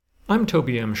I'm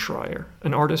Toby M. Schreier,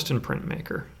 an artist and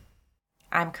printmaker.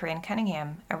 I'm Corinne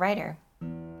Cunningham, a writer.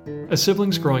 As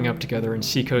siblings growing up together in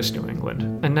Seacoast, New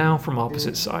England, and now from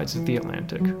opposite sides of the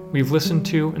Atlantic, we've listened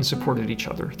to and supported each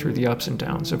other through the ups and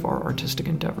downs of our artistic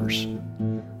endeavors.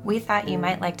 We thought you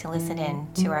might like to listen in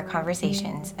to our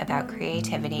conversations about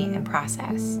creativity and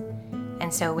process.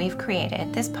 And so we've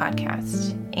created this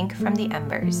podcast, Ink from the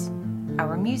Embers,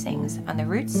 our musings on the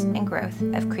roots and growth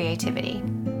of creativity.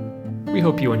 We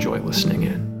hope you enjoy listening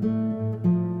in.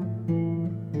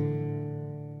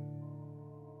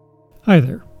 Hi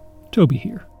there, Toby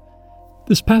here.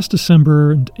 This past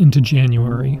December and into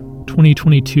January,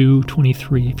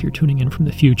 2022-23 if you're tuning in from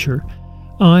the future,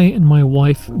 I and my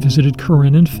wife visited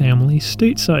Corinne and family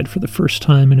stateside for the first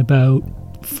time in about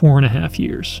 4.5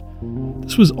 years.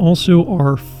 This was also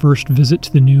our first visit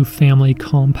to the new family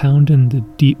compound in the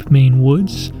deep Maine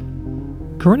woods.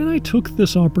 Corinne and I took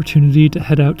this opportunity to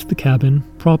head out to the cabin,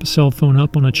 prop a cell phone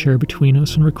up on a chair between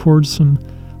us, and record some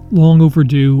long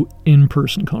overdue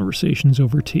in-person conversations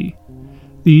over tea.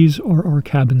 These are our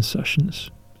cabin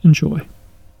sessions. Enjoy.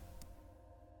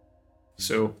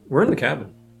 So, we're in the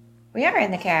cabin. We are in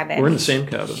the cabin. We're in the same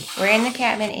cabin. We're in the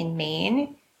cabin in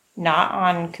Maine, not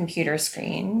on computer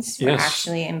screens. We're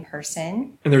actually in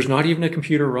person. And there's not even a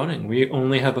computer running. We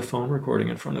only have a phone recording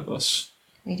in front of us.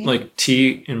 We do. Like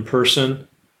tea in person.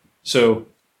 So,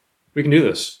 we can do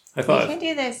this. High five. We can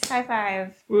do this. High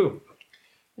five. Woo.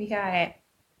 We got it.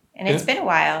 And it's been a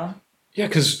while. Yeah,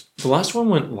 because the last one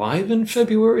went live in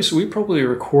February, so we probably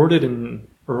recorded in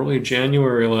early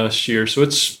January last year. So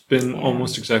it's been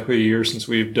almost exactly a year since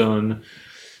we've done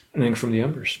anything from the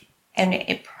Embers. And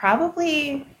it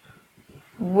probably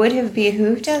would have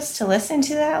behooved us to listen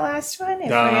to that last one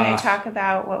if we're going to talk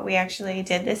about what we actually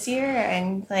did this year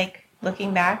and like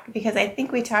looking back, because I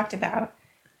think we talked about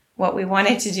what we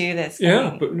wanted to do this year.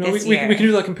 Yeah, but no, we can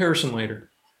do that comparison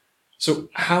later. So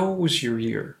how was your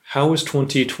year? How was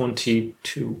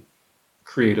 2022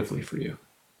 creatively for you?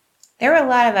 There were a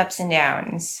lot of ups and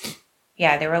downs.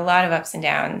 Yeah, there were a lot of ups and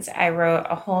downs. I wrote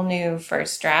a whole new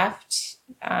first draft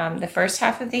the first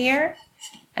half of the year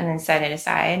and then set it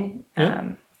aside.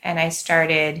 And I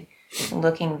started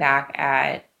looking back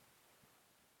at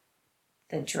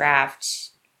the draft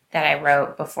that I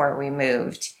wrote before we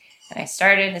moved. And I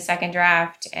started the second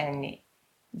draft and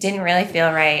didn't really feel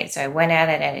right. So I went at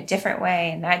it a different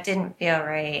way and that didn't feel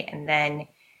right. And then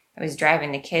I was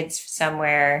driving the kids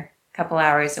somewhere a couple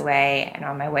hours away. And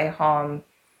on my way home,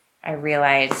 I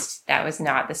realized that was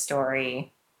not the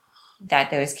story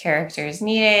that those characters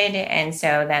needed. And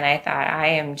so then I thought, I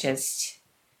am just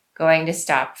going to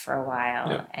stop for a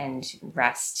while and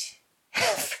rest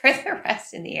for the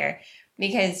rest of the year,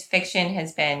 because fiction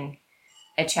has been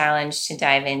a challenge to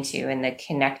dive into in the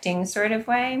connecting sort of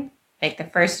way. Like the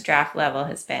first draft level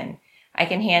has been, I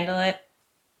can handle it,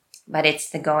 but it's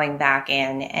the going back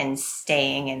in and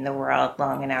staying in the world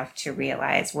long enough to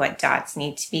realize what dots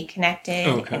need to be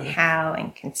connected and how,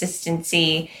 and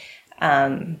consistency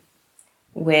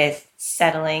with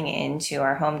settling into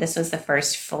our home. This was the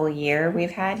first full year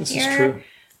we've had here. This is true.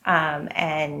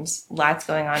 And lots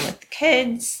going on with the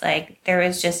kids. Like there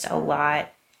was just a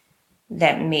lot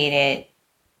that made it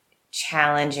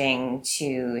challenging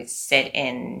to sit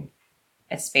in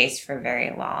a space for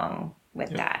very long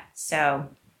with that. So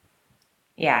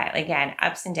yeah, again,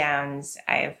 ups and downs.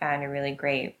 I have found a really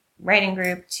great writing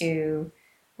group to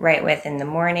write with in the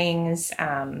mornings.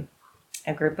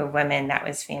 A group of women that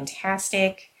was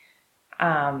fantastic.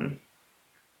 I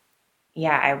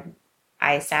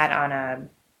sat on a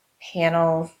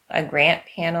panel, a grant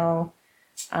panel,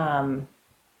 or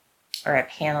a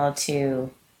panel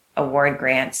to award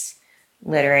grants,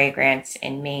 literary grants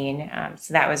in Maine.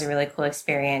 So that was a really cool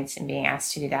experience, and being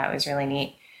asked to do that was really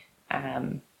neat.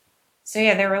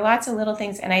 There were lots of little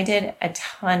things, and I did a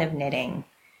ton of knitting.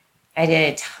 And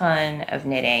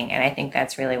I think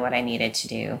that's really what I needed to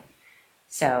do.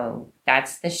 So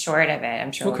that's the short of it.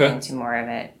 I'm sure we'll get into more of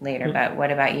it later. But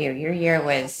what about you? Your year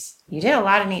was, you did a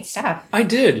lot of neat stuff. I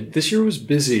did. This year was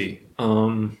busy.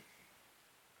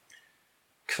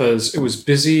 Because it was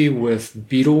busy with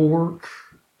beetle work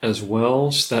as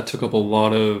well. So that took up a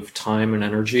lot of time and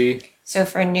energy. So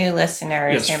for new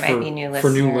listeners, might be new listeners. For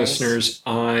new listeners,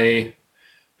 I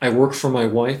work for my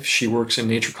wife. She works in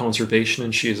nature conservation,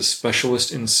 and she is a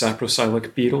specialist in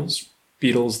saprosylic beetles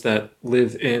that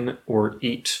live in or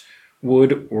eat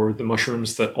wood, or the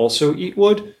mushrooms that also eat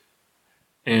wood.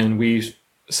 And we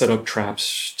set up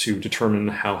traps to determine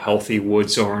how healthy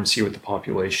woods are and see what the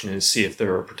population is, see if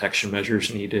there are protection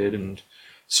measures needed, and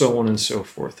so on and so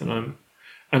forth. And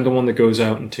I'm the one that goes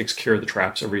out and takes care of the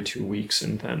traps every 2 weeks,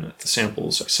 and then at the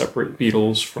samples I separate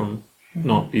beetles from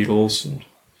not beetles. And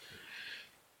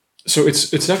so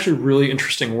it's actually really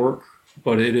interesting work,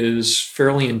 but it is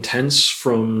fairly intense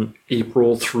from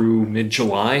April through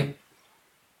mid-July.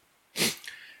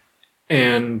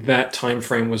 And that time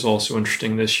frame was also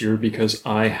interesting this year because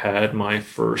I had my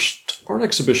first art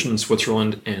exhibition in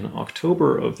Switzerland in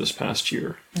October of this past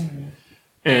year.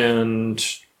 And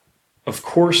of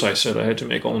course I said I had to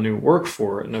make all new work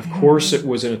for it. And of course it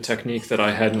was in a technique that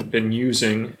I hadn't been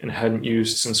using and hadn't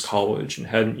used since college and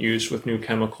hadn't used with new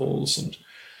chemicals. And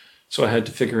so I had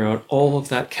to figure out all of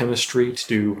that chemistry to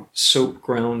do soap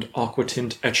ground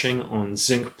aquatint etching on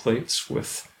zinc plates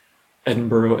with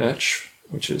Edinburgh etch,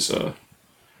 which is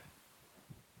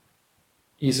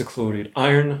isochloride,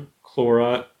 iron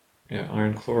chloride,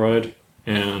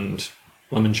 and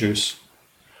lemon juice,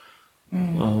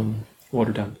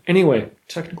 watered down. Anyway,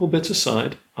 technical bits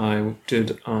aside, I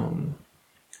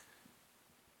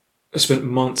spent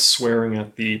months swearing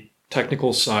at the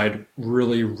technical side,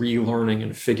 really relearning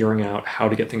and figuring out how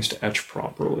to get things to etch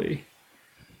properly.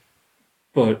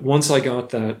 But once I got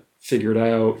that figured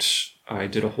out, I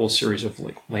did a whole series of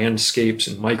like landscapes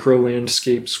and micro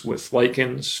landscapes with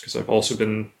lichens, because I've also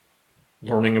been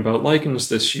learning about lichens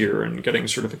this year and getting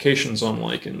certifications on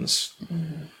lichens.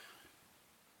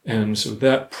 And so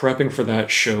that prepping for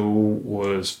that show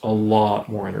was a lot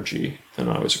more energy than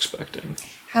I was expecting.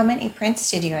 How many prints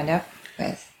did you end up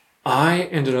with? I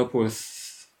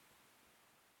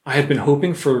had been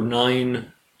hoping for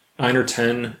nine or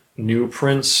 10 new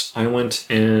prints. I went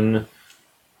in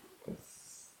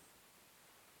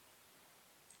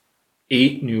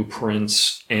 8 new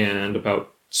prints and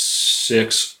about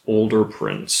 6 older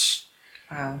prints.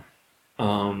 Wow.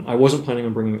 I wasn't planning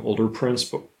on bringing older prints,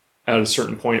 but at a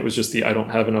certain point it was just I don't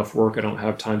have enough work, I don't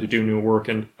have time to do new work,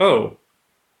 and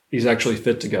these actually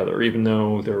fit together, even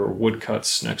though there are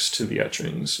woodcuts next to the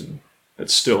etchings, and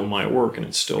it's still my work and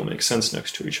it still makes sense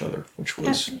next to each other, which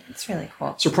was that's really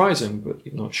cool. surprising, but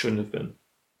even though it shouldn't have been.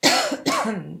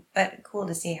 But cool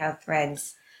to see how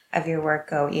threads of your work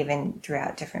go even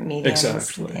throughout different mediums and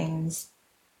things.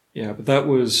 Yeah, but that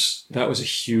was a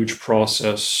huge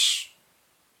process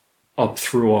up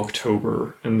through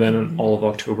October, and then in all of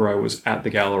October I was at the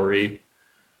gallery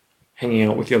hanging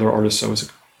out with the other artists I was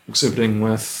exhibiting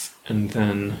with, and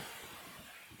then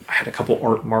I had a couple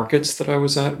art markets that I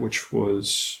was at, which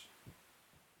was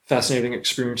fascinating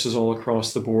experiences all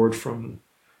across the board, from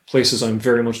places I'm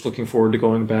very much looking forward to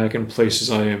going back and places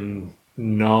I am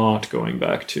not going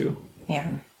back to.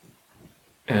 Yeah.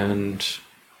 And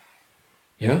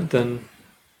then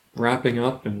wrapping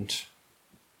up and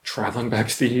traveling back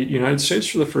to the United States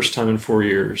for the first time in 4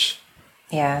 years.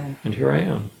 Yeah. And here I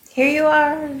am. Here you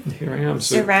are. And here I am.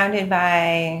 Surrounded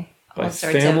by all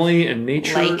sorts family of and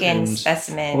nature lichen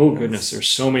specimens. Oh goodness, there's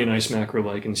so many nice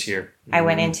macrolichens here. I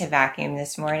went in to vacuum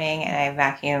this morning and I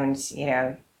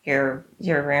vacuumed, your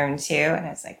room too, and I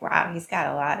was like, wow, he's got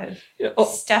a lot of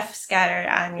stuff scattered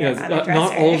on your on the dresser.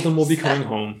 Not all of them will be coming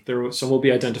home. Some will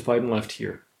be identified and left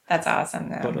here. That's awesome,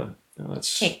 though. But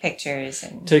take pictures,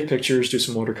 do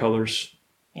some watercolors.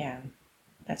 Yeah,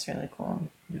 that's really cool.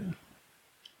 Yeah.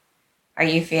 Are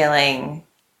you feeling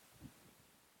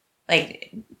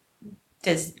like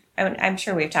I'm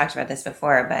sure we've talked about this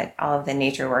before, but all of the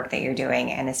nature work that you're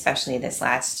doing, and especially this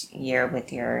last year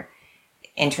with your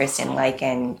interest in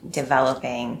lichen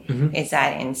developing, is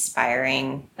that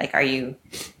inspiring? Like, you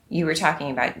were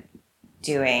talking about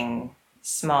doing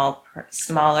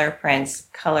smaller prints,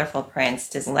 colorful prints.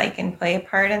 Does lichen play a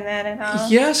part in that at all?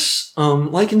 Yes,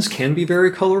 lichens can be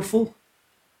very colorful.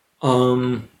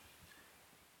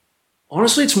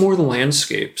 Honestly, it's more the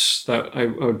landscapes that I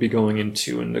would be going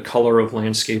into, and the color of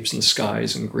landscapes and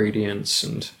skies and gradients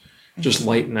and just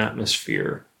light and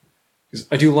atmosphere. Because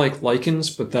I do like lichens,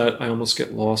 but that I almost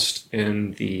get lost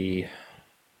in the...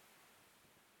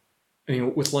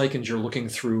 with lichens, you're looking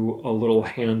through a little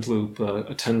hand loop,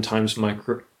 a 10 times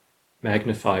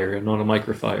magnifier, and not a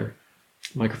microfier.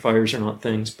 Microfiers are not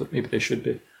things, but maybe they should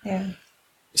be. Yeah.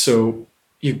 So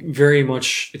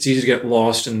it's easy to get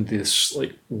lost in this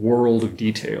world of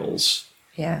details.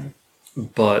 Yeah.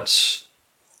 But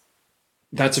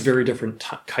that's a very different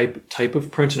type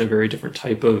of print and a very different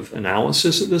type of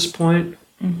analysis at this point.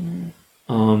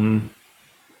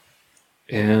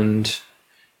 And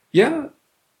yeah,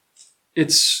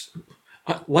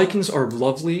 lichens are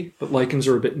lovely, but lichens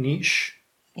are a bit niche.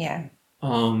 Yeah.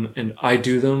 And I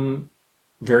do them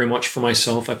very much for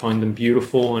myself. I find them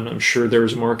beautiful, and I'm sure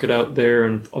there's a market out there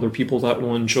and other people that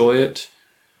will enjoy it.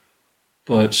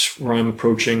 But where I'm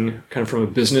approaching kind of from a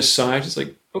business side, it's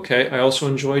like, okay, I also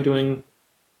enjoy doing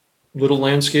little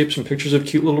landscapes and pictures of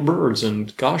cute little birds,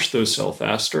 and gosh, those sell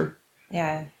faster.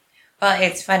 Yeah. Well,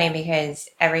 it's funny because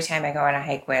every time I go on a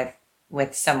hike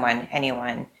with someone,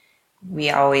 anyone, we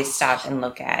always stop and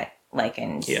look at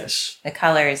lichens. Yes. The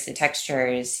colors, the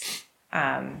textures.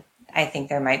 I think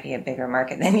there might be a bigger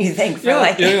market than you think for Yeah.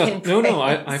 lichen No,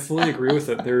 I fully agree with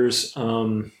it. There's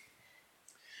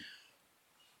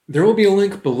there will be a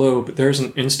link below, but there's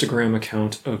an Instagram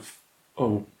account of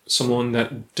someone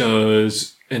that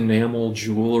does enamel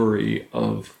jewelry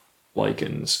of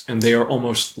lichens, and they are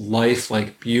almost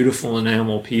lifelike, beautiful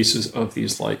enamel pieces of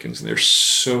these lichens, and they're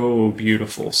so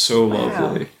beautiful, so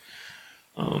lovely.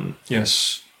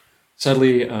 Yes.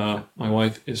 Sadly, my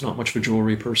wife is not much of a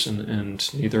jewelry person,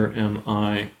 and neither am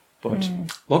I, but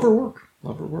love her work.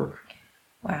 Love her work.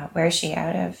 Wow. Where is she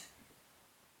out of?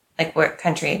 Like, what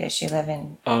country does she live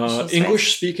in?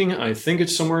 English speaking, I think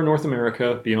it's somewhere in North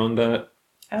America. Beyond that,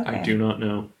 Okay. I do not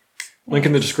know. Link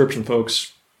in the description,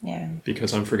 folks, Yeah.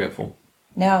 because I'm forgetful.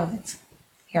 No,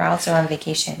 you're also on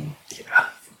vacation. Yeah,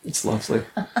 it's lovely.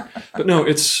 But no,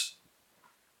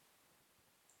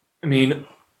 I mean,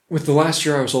 with the last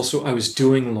year, I was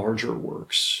doing larger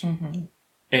works. Mm-hmm.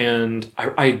 And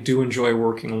I do enjoy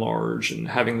working large and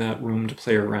having that room to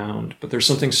play around. But there's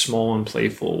something small and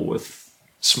playful with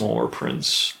smaller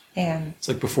prints. Yeah. It's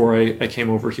like before I came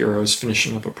over here, I was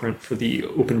finishing up a print for the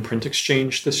Open Print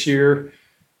Exchange this year.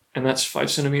 And that's 5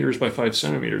 centimeters by 5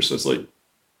 centimeters. So it's like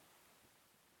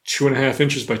 2.5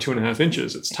 inches by 2.5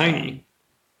 inches. It's tiny.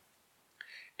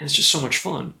 And it's just so much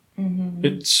fun.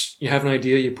 Mm-hmm. You have an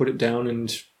idea, you put it down,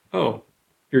 and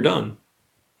you're done.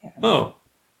 Yeah. Oh,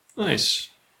 nice.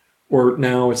 Or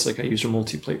now it's like I use a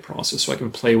multi-plate process, so I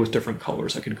can play with different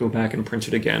colors. I could go back and print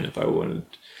it again if I wanted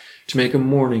to make a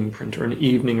morning print or an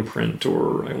evening print,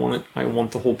 or I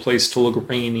want the whole place to look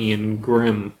rainy and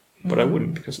grim, but I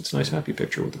wouldn't, because it's a nice happy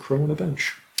picture with a crow on a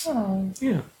bench. Oh,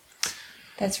 Yeah.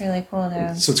 that's really cool,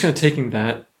 though. So it's kind of taking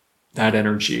that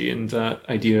energy and that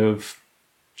idea of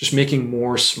just making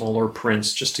more smaller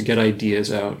prints just to get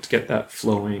ideas out, to get that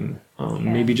flowing.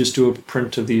 Maybe just do a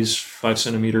print of these 5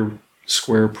 centimeter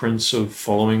square prints of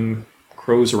following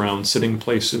crows around, sitting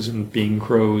places and being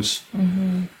crows.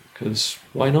 Because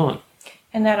why not?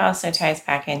 And that also ties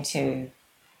back into,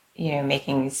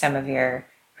 making some of your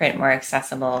print more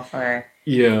accessible for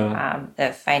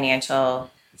the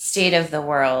financial state of the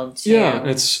world. Too. Yeah,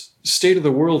 it's state of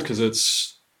the world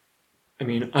because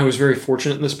I was very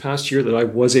fortunate in this past year that I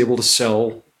was able to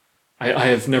sell. I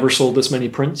have never sold this many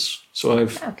prints, so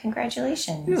Oh,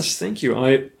 congratulations! Yes, thank you.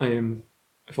 I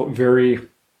felt very,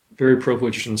 very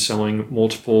privileged in selling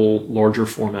multiple larger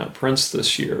format prints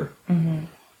this year. Mm-hmm.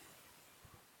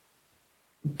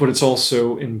 But it's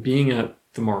also in being at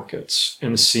the markets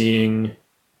and seeing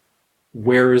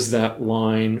where is that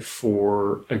line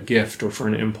for a gift or for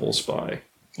an impulse buy.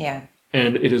 Yeah.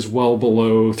 And it is well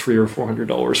below $300 or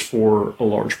 $400 for a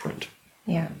large print.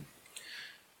 Yeah.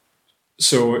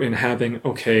 So in having,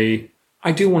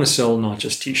 I do want to sell not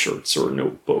just t-shirts or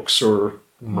notebooks or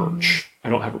merch. I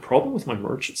don't have a problem with my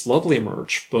merch. It's lovely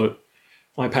merch, but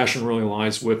my passion really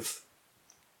lies with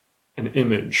an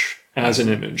image as an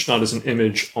image, not as an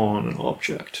image on an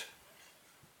object.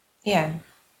 Yeah.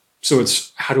 So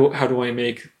it's how do I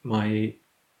make my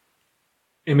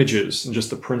images and just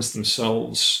the prints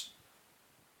themselves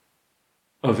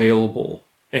available,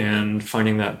 and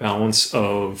finding that balance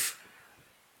of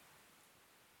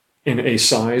in a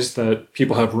size that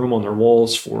people have room on their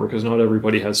walls for, because not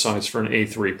everybody has size for an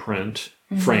A3 print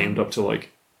framed up to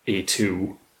like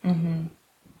A2. Mm-hmm.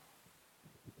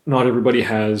 Not everybody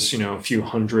has, a few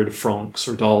hundred francs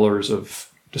or dollars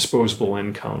of disposable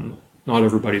income. Not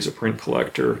everybody's a print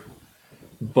collector.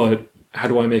 But how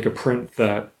do I make a print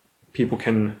that people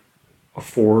can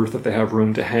afford, that they have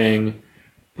room to hang,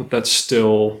 but that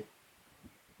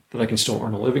I can still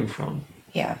earn a living from?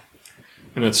 Yeah.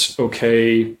 And it's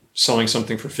okay selling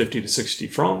something for 50 to 60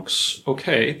 francs.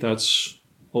 Okay, that's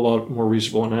a lot more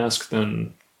reasonable an ask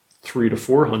than 300 to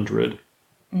 400.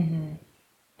 Mm-hmm.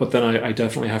 But then I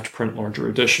definitely have to print larger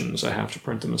editions. I have to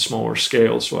print them in smaller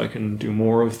scale so I can do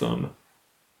more of them.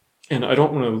 And I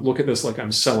don't want to look at this like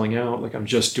I'm selling out, like I'm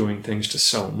just doing things to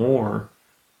sell more.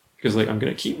 Because I'm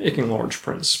going to keep making large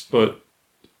prints. But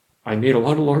I made a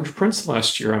lot of large prints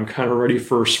last year. I'm kind of ready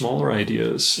for smaller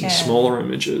ideas and smaller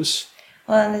images.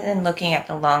 Well, and then looking at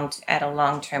a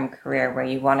long-term career where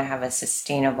you want to have a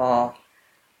sustainable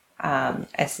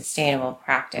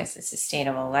practice, a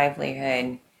sustainable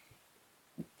livelihood,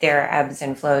 there are ebbs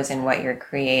and flows in what you're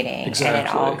creating, Exactly. and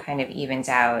it all kind of evens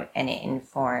out, and it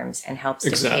informs and helps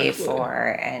to pay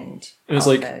for, and it's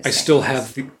all like those I still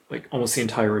things. have almost the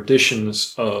entire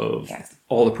editions of Yeah.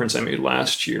 all the prints I made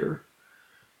last year,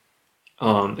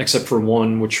 except for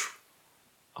one which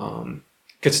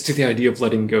gets to the idea of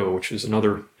letting go, which is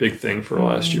another big thing for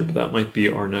last year, but that might be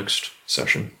our next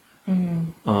session.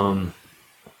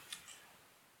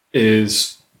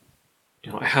 Is,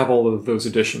 I have all of those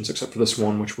editions except for this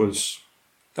one, which was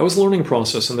a learning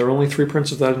process, and there are only 3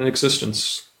 prints of that in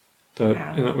existence.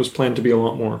 And that was planned to be a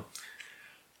lot more.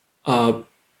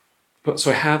 But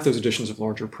so I have those editions of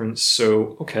larger prints.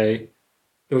 So okay,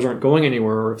 those aren't going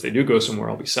anywhere. Or if they do go somewhere,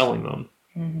 I'll be selling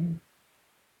them.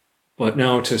 But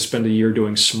now to spend a year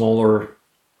doing smaller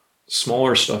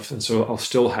stuff, and so I'll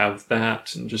still have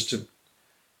that, and just to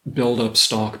build up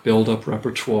stock, build up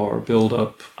repertoire, build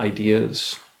up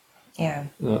ideas. Yeah.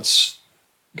 That's,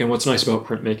 again, what's nice about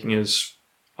printmaking is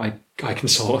I can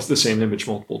sell the same image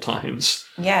multiple times.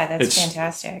 Yeah, that's It's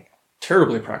fantastic.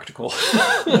 Terribly practical.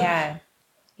 Yeah.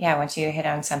 Yeah, once you hit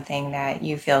on something that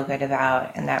you feel good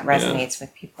about and that resonates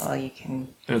with people, you can...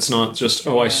 And it's not just,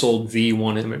 I sold the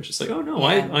one image. It's like, oh no,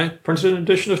 Yeah. I printed an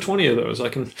edition of 20 of those. I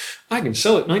can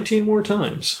sell it 19 more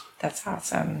times. That's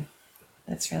awesome.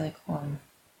 That's really cool.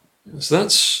 So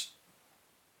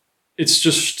it's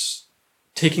just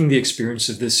taking the experience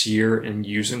of this year and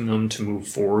using them to move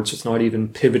forward. So it's not even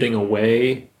pivoting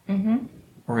away.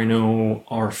 Or I know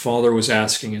our father was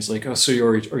asking, is like, oh, so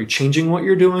are you changing what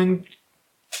you're doing?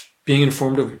 Being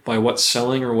informed by what's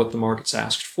selling or what the market's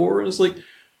asked for? And it's like,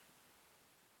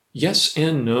 yes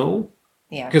and no.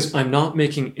 Yeah. Because I'm not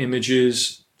making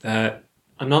images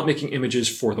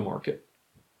for the market.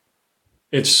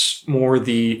 It's more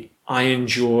I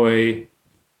enjoy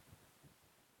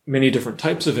many different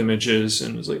types of images,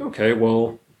 and it's like, okay,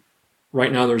 well,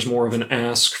 right now there's more of an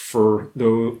ask for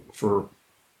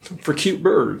cute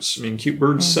birds. I mean, cute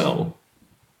birds sell.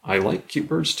 I like cute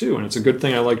birds too, and it's a good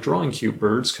thing I like drawing cute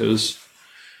birds, because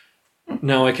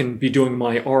now I can be doing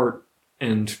my art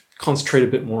and concentrate a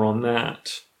bit more on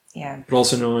that. Yeah. But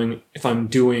also knowing if I'm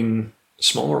doing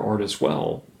smaller art as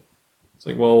well, it's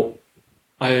like, well,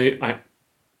 I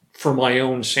for my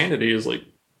own sanity is like,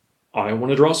 I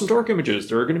want to draw some dark images.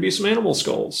 There are going to be some animal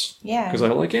skulls. Yeah. Because I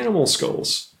like animal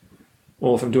skulls.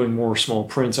 Well, if I'm doing more small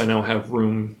prints, I now have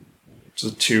room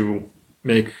to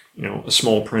make, a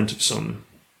small print of some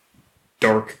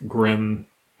dark, grim,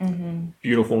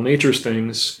 beautiful nature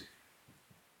things.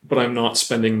 But I'm not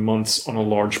spending months on a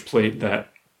large plate that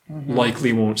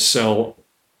likely won't sell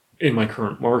in my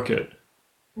current market.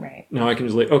 Right. Now I can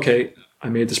just okay, I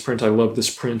made this print, I love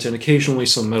this print, and occasionally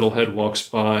some metalhead walks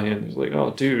by and is like, oh,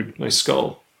 dude, nice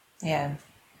skull. Yeah.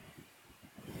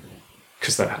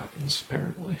 Because that happens,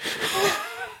 apparently.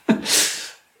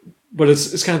 But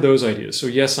it's kind of those ideas. So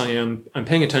yes, I'm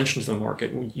paying attention to the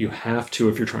market. You have to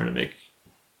if you're trying to make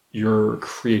your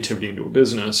creativity into a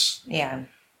business. Yeah.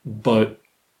 But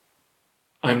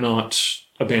I'm not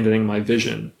abandoning my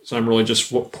vision. So I'm really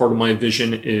just, what part of my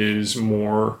vision is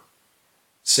more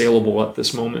saleable at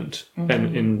this moment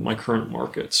and in my current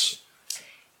markets.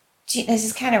 This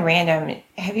is kind of random.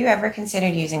 Have you ever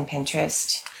considered using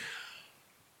Pinterest?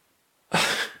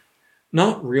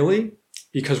 Not really,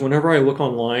 because whenever I look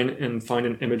online and find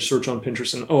an image search on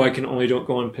Pinterest and, I can only don't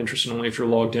go on Pinterest and only if you're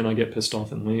logged in, I get pissed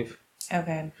off and leave.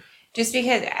 Okay. Just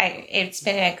because it's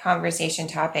been a conversation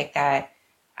topic that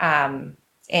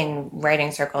in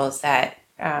writing circles that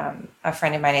a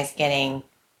friend of mine is getting,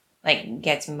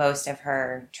 gets most of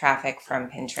her traffic from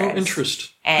Pinterest.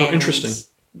 Interesting.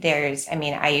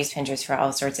 I use Pinterest for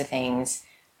all sorts of things.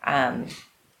 And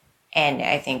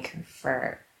I think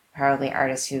for probably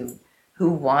artists who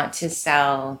want to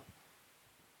sell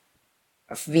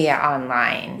via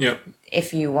online,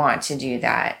 if you want to do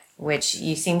that, which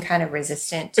you seem kind of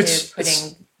resistant to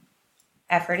putting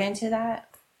effort into that.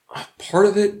 Part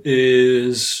of it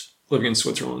is living in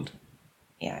Switzerland.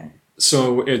 Yeah.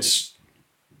 So it's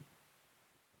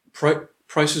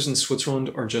prices in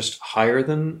Switzerland are just higher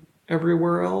than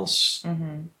everywhere else.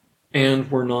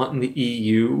 And we're not in the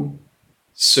EU.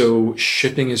 So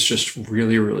shipping is just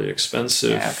really, really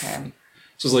expensive. Yeah, okay.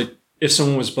 So it's like, if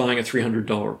someone was buying a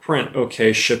 $300 print,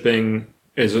 okay, shipping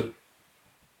is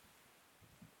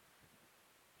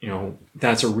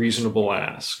that's a reasonable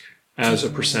ask as a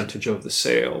percentage of the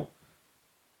sale.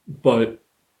 But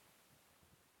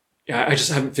yeah, I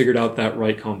just haven't figured out that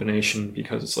right combination,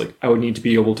 because it's like I would need to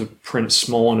be able to print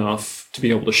small enough to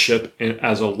be able to ship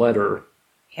as a letter.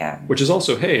 Yeah. Which is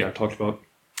also, hey, I talked about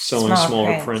selling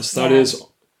smaller prints. That is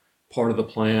part of the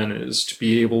plan, is to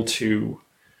be able to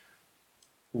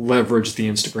leverage the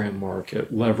Instagram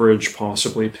market, leverage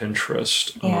possibly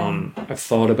Pinterest. Yeah. I've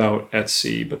thought about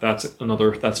Etsy, but that's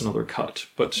another cut.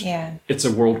 But Yeah. it's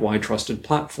a worldwide trusted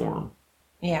platform.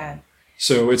 Yeah.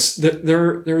 So it's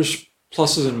there's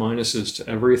pluses and minuses to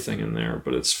everything in there,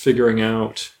 but it's figuring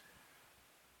out.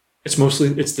 It's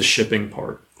the shipping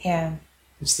part. Yeah.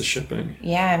 It's the shipping.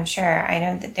 Yeah, I'm sure. I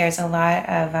know that there's a lot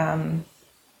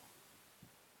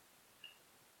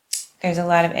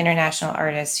of international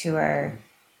artists who are,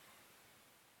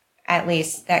 at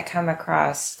least that come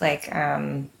across, like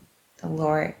the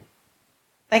Lori,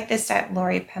 like this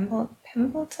Lori Pemberton.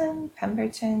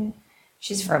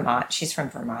 She's Vermont. She's from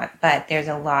Vermont, but there's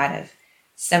a lot of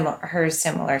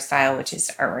similar style, which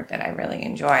is artwork that I really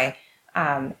enjoy.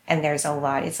 And there's a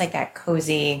lot. It's like that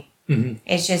cozy. Mm-hmm.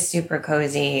 It's just super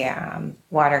cozy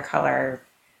watercolor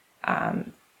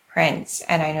prints,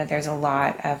 and I know there's a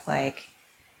lot of like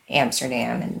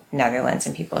Amsterdam and Netherlands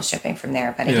and people shipping from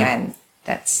there. But again,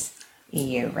 that's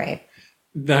EU, right?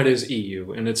 That is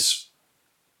EU, and it's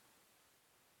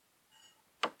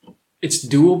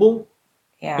doable.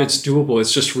 Yeah, It's doable.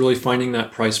 It's just really finding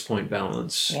that price point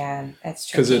balance. yeah, that's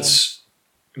true. Because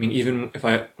I mean, even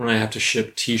when I have to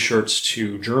ship T-shirts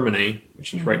to Germany,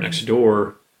 which is right next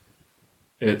door,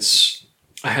 I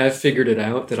have figured it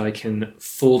out that I can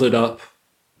fold it up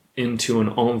into an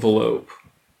envelope,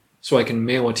 so I can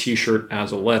mail a T-shirt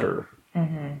as a letter,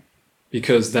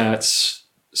 because that's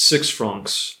 6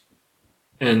 francs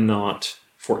and not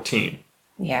 14.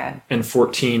 Yeah, And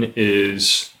 14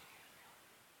 is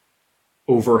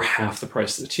over half the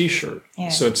price of the T-shirt. Yeah.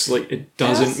 So it's like it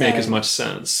doesn't Also, make as much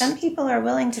sense. some people are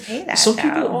willing to pay that. Some though.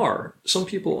 people are. Some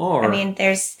people are. I mean,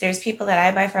 there's people that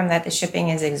I buy from that the shipping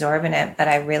is exorbitant, but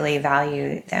I really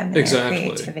value them and Exactly. their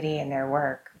creativity and their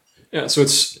work. Yeah, so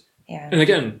it's Yeah, and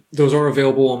again, those are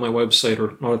available on my website,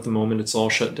 or not at the moment. It's all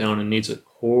shut down and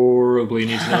horribly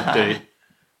needs an update.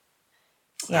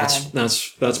 yeah,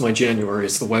 That's my January.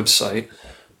 It's the website,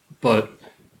 but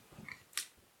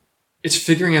it's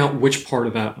figuring out which part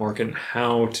of that market and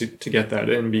how to get that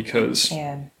in, because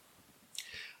yeah,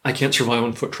 I can't survive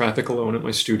on foot traffic alone at my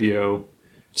studio.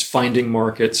 It's finding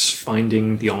markets,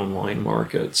 finding the online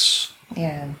markets.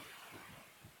 yeah.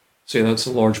 So yeah, that's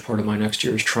a large part of my next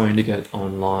year, is trying to get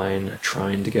online,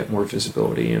 trying to get more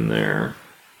visibility in there.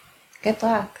 Good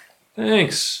luck.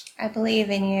 Thanks. I believe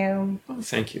in you. Oh,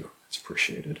 thank you. It's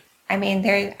appreciated. I mean,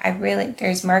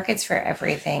 there's markets for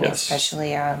everything, Yes.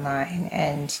 especially online.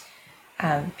 And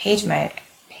Paige might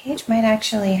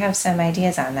actually have some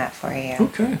ideas on that for you,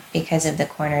 Okay. because of the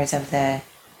corners of the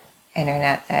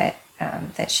internet that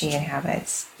she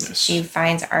inhabits. Yes. She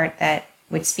finds art that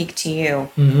would speak to you.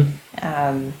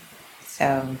 Mm-hmm.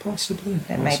 So Possibly.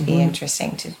 it might be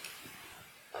interesting to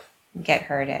get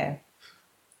her to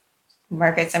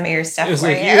market some of your stuff It's for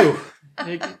like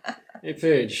you. Hey,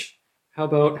 Paige. How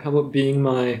about being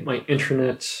my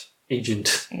internet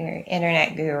agent? Your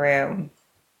internet guru.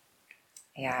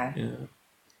 Yeah. Yeah.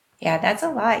 Yeah, that's a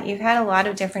lot. You've had a lot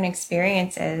of different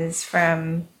experiences,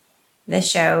 from the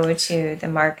show to the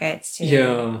markets to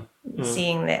Yeah.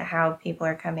 seeing how people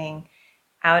are coming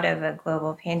out of a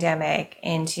global pandemic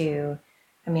into,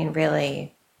 I mean,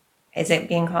 really, is it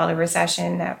being called a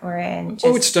recession that we're in?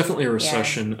 It's definitely a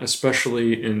recession,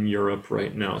 especially in Europe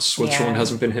right now. Switzerland Yeah.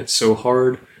 hasn't been hit so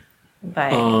hard,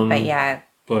 but yeah,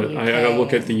 but the I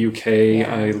look at the UK.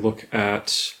 Yeah. I look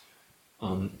at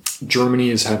Germany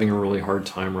is having a really hard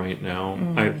time right now.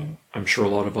 I'm sure a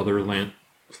lot of other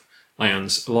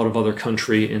lands, a lot of other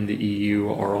country in the EU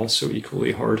are also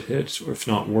equally hard hit, if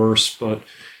not worse. But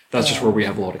that's just where we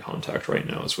have a lot of contact right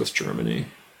now, is with Germany.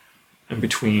 And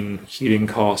between heating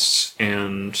costs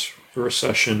and the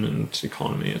recession and the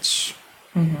economy,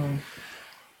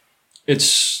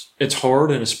 it's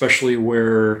hard, and especially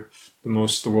where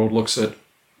the world looks at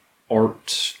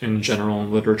art in general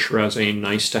and literature as a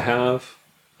nice to have.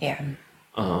 yeah,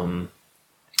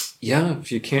 Yeah,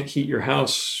 if you can't heat your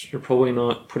house, you're probably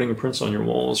not putting a prints on your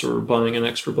walls or buying an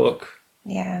extra book,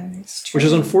 yeah, it's true. which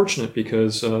is unfortunate,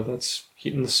 because that's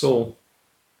heating the soul.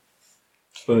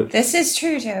 But This is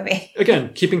true, Toby.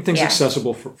 again, keeping things Yeah.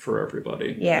 accessible for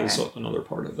everybody Yeah. is another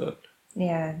part of it.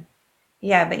 Yeah,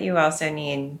 yeah, but you also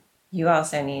need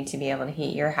to be able to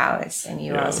heat your house, and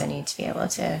you Yeah. also need to be able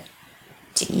to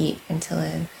eat and to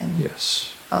live and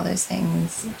Yes. all those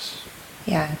things. Yes.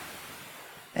 Yeah,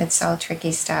 it's all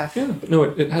tricky stuff. Yeah, but no,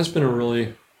 it has been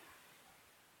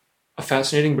a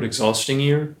fascinating but exhausting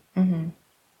year. Mm-hmm.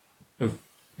 I've,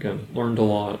 again, learned a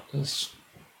lot.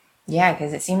 Yeah,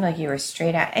 because it seemed like you were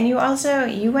straight out, and you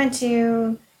went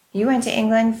to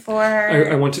England for.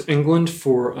 I went to England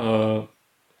for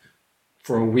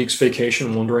for a week's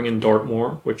vacation wandering in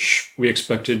Dartmoor, which we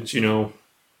expected,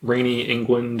 rainy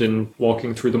England and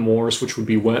walking through the moors, which would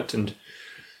be wet. And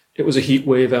it was a heat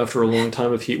wave after a long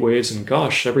time of heat waves. And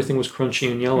gosh, everything was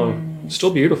crunchy and yellow.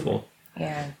 Still beautiful.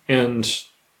 Yeah. And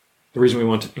the reason we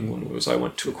went to England was I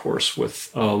went to a course with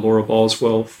Laura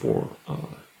Boswell for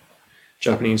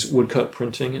Japanese woodcut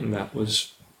printing. And that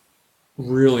was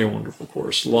really a wonderful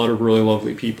course. A lot of really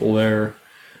lovely people there.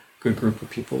 Good group of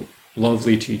people.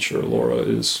 Lovely teacher. Laura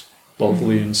is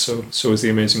lovely, and so is the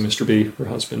amazing Mr. B, her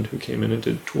husband, who came in and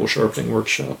did tool sharpening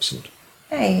workshops. And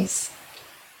Nice.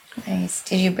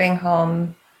 Did you bring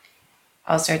home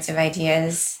all sorts of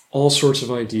ideas? All sorts of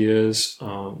ideas.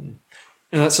 And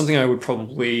that's something I would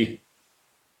probably...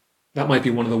 That might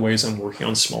be one of the ways I'm working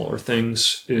on smaller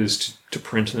things, is to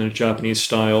print in a Japanese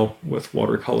style with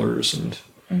watercolors and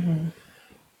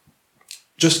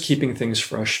just keeping things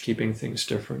fresh, keeping things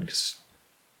different. 'Cause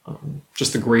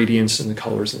just the gradients and the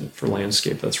colors for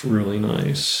landscape, that's really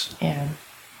nice. Yeah.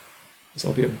 So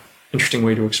that'll be an interesting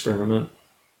way to experiment.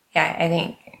 Yeah,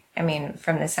 I mean,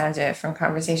 from the sounds of it, from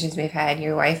conversations we've had,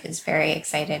 your wife is very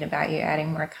excited about you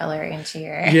adding more color into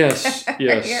your... Yes.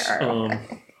 your art.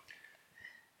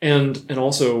 And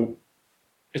also,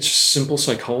 it's just simple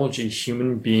psychology.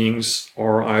 Human beings,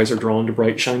 our eyes are drawn to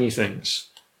bright, shiny things.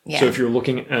 Yeah. So if you're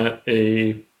looking at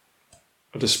a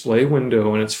display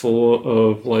window and it's full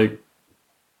of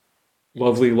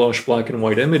lovely, lush black and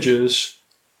white images,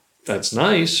 that's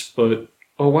nice, but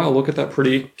oh wow, look at that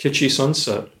pretty kitschy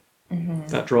sunset.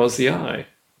 That draws the eye.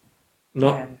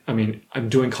 I mean, I'm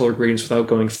doing color gradients without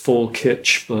going full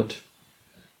kitsch, but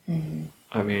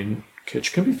I mean,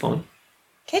 kitsch can be fun.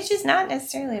 Kitsch is not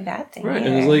necessarily a bad thing. Right,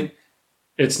 either. and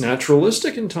it's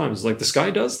naturalistic in times. The sky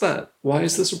does that. Why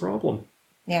is this a problem?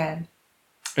 Yeah.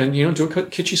 And, do a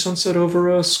kitschy sunset over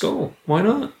a skull. Why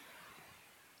not?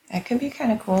 That could be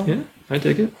kind of cool. Yeah, I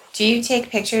dig it. Do you take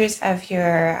pictures of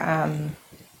your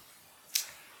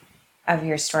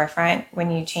storefront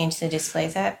when you change the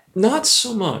displays up? Not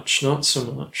so much.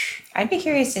 I'd be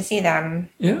curious to see them.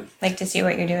 Yeah. To see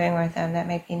what you're doing with them. That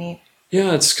might be neat.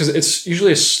 Yeah, it's because it's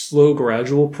usually a slow,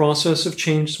 gradual process of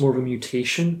change. It's more of a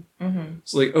mutation.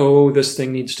 It's this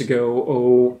thing needs to go.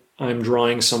 Oh, I'm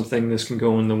drawing something. This can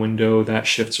go in the window. That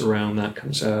shifts around. That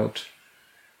comes out.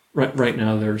 Right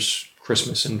now, there's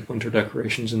Christmas and winter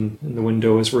decorations in the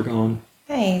window as we're gone.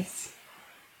 Nice.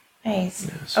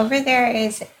 Yes. Over there,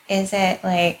 is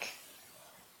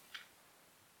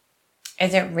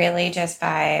it really just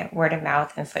by word of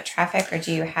mouth and foot traffic, or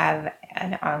do you have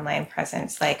an online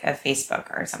presence like a Facebook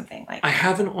or something like that? I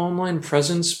have an online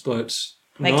presence, but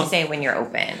to say when you're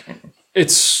open.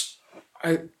 It's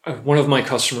one of my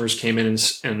customers came in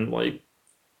and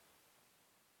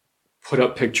put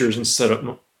up pictures and set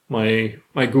up my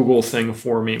Google thing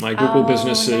for me, my Google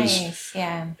businesses. Nice.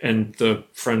 Yeah. And the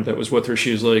friend that was with her,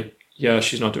 she's like, yeah,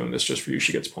 she's not doing this just for you.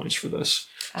 She gets points for this.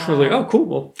 I was like, oh, cool.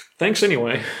 Well, thanks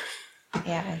anyway.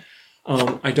 Yeah.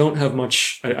 I don't have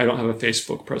much. I don't have a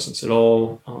Facebook presence at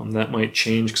all. That might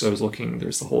change because I was looking.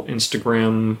 There's the whole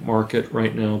Instagram market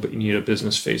right now, but you need a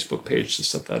business Facebook page to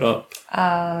set that up.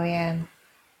 Oh yeah.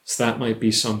 So that might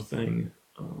be something.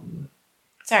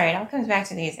 Sorry, it all comes back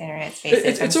to these internet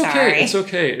spaces. It's I'm okay. sorry. It's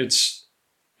okay.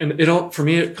 It all for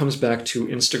me. It comes back to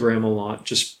Instagram a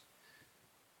lot.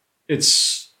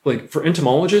 It's for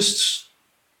entomologists.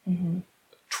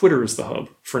 Twitter is the hub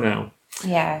for now.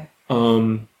 Yeah.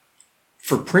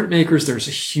 For printmakers, there's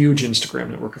a huge Instagram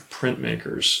network of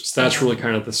printmakers. So that's really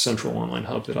kind of the central online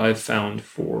hub that I've found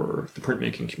for the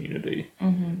printmaking community.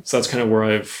 So that's kind of where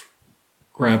I've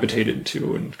gravitated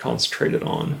to and concentrated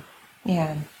on.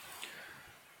 Yeah.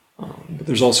 But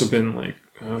there's also been I've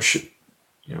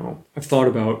thought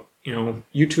about,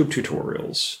 YouTube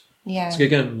tutorials. Yeah. So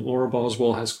again, Laura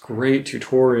Boswell has great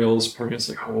tutorials. Part of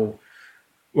it's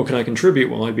what can I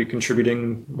contribute? Well, I'd be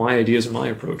contributing my ideas and my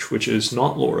approach, which is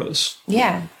not Laura's.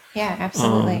 Yeah. Yeah,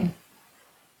 absolutely.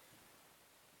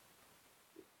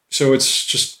 So it's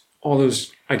just all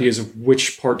those ideas of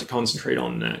which part to concentrate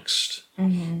on next.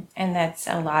 And that's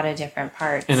a lot of different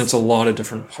parts. And it's a lot of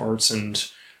different parts. And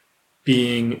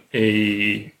being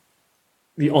the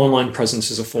online presence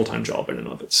is a full-time job in and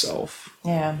of itself.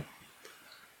 Yeah.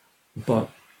 But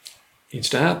it needs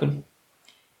to happen.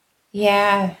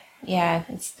 Yeah. Yeah,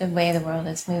 it's the way the world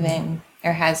is moving,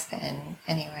 or has been,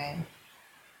 anyway.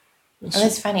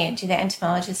 It's funny. Do the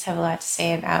entomologists have a lot to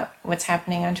say about what's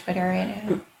happening on Twitter right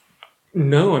now?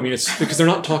 No, I mean, it's because they're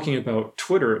not talking about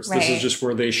Twitter. This Right. is just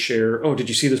where they share, oh, did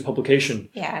you see this publication?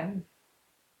 Yeah.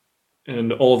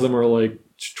 And all of them are like,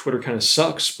 Twitter kind of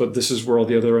sucks, but this is where all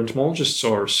the other entomologists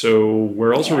are, so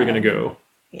where else are we going to go?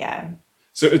 Yeah.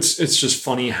 So it's just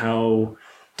funny how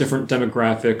different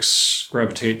demographics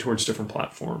gravitate towards different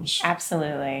platforms.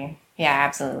 Absolutely. Yeah,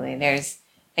 absolutely. There's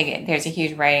a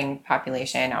huge writing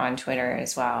population on Twitter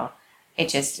as well.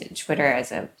 Twitter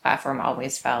as a platform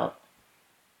always felt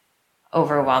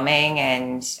overwhelming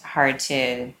and hard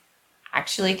to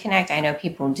actually connect. I know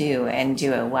people do and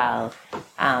do it well.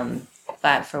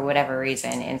 But for whatever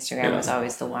reason, Instagram was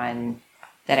always the one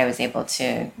that I was able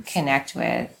to connect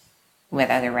with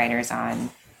other writers on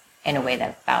in a way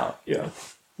that felt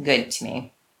good to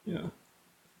me. Yeah.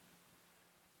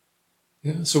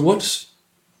 Yeah. So what's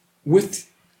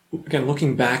with, again,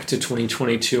 looking back to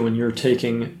 2022 and you're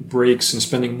taking breaks and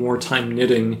spending more time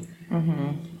knitting,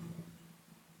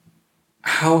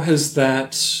 how has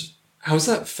that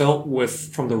felt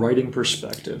from the writing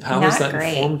perspective? How has that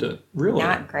informed it? Really?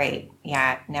 Not great.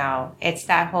 Yeah, no. It's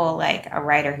that whole, like, a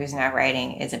writer who's not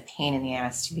writing is a pain in the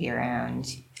ass to be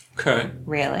around. Okay.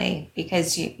 Really.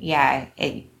 Because,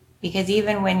 because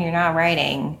even when you're not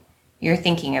writing, you're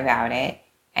thinking about it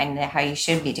and how you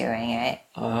should be doing it.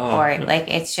 Like,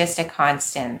 it's just a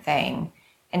constant thing.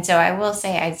 And so I will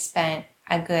say I've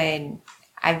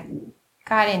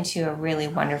got into a really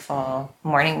wonderful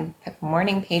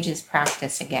morning pages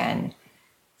practice again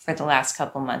for the last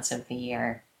couple months of the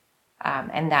year.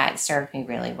 And that served me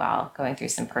really well, going through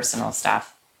some personal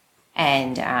stuff.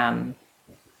 And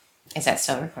is that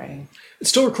still recording? It's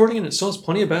still recording and it still has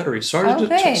plenty of battery. Sorry to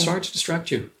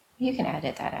distract you. You can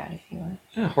edit that out if you want.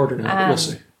 Yeah, harder now, but we'll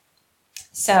see.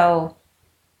 So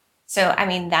I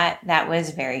mean, that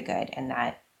was very good, and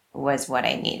that was what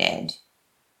I needed.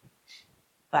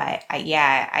 But I'm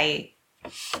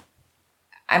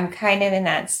kind of in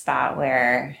that spot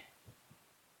where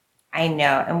I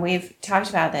know, and we've talked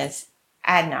about this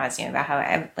ad nauseum about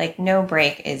how, like, no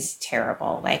break is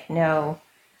terrible. Like, no,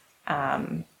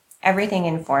 everything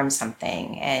informs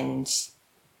something, and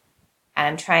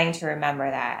I'm trying to remember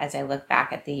that as I look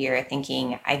back at the year,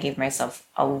 thinking I gave myself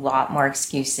a lot more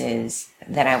excuses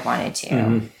than I wanted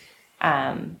to.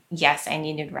 Yes, I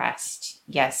needed rest.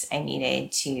 Yes, I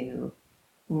needed to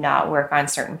not work on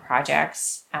certain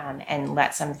projects and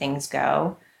let some things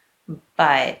go.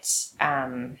 But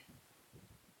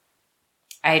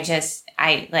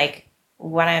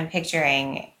what I'm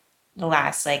picturing the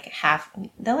last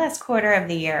quarter of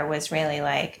the year was really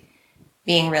like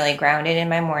being really grounded in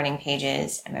my morning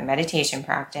pages and my meditation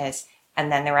practice.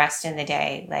 And then the rest of the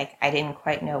day, like, I didn't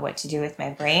quite know what to do with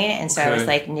my brain. And so I was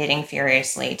like knitting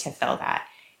furiously to fill that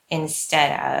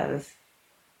instead of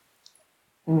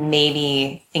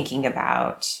maybe thinking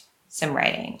about some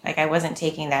writing. Like, I wasn't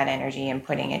taking that energy and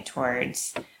putting it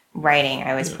towards writing.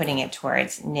 I was putting it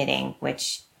towards knitting,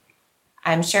 which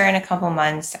I'm sure in a couple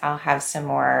months I'll have some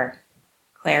more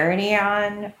clarity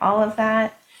on all of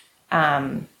that.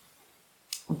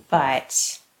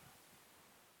 But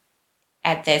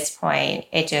at this point,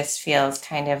 it just feels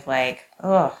kind of like,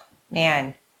 oh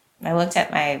man, I looked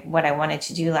at what I wanted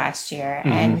to do last year,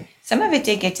 and some of it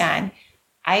did get done.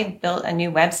 I built a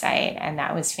new website, and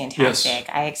that was fantastic. Yes.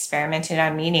 I experimented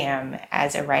on Medium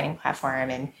as a writing platform,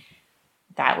 and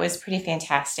that was pretty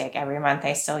fantastic. Every month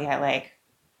I still get like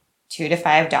 $2 to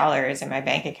 $5 in my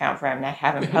bank account from it, and I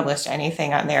haven't published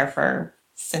anything on there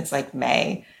since like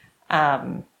May.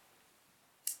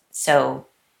 So,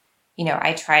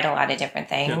 I tried a lot of different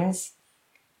things.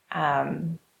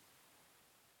 And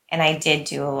I did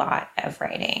do a lot of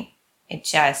writing.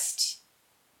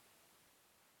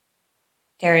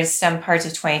 There's some parts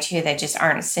of 22 that just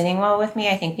aren't sitting well with me.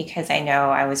 I think because I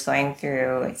know I was going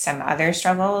through some other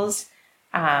struggles,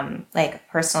 like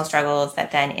personal struggles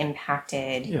that then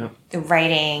impacted the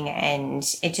writing. And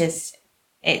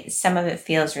some of it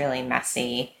feels really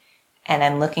messy. And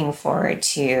I'm looking forward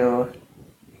to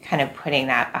kind of putting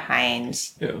that behind,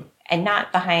 and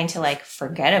not behind to like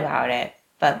forget about it,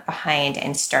 but behind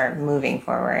and start moving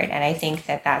forward. And I think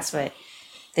that that's what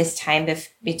this time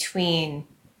between,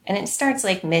 and it starts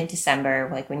like mid-December,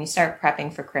 like when you start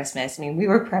prepping for Christmas. I mean, we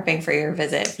were prepping for your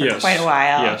visit for quite a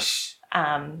while. Yes.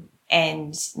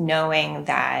 And knowing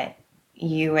that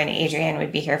you and Adrienne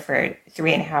would be here for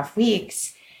 3.5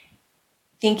 weeks,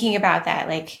 thinking about that,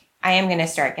 like, I am going to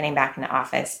start getting back in the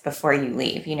office before you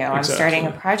leave. I'm starting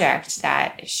a project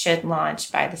that should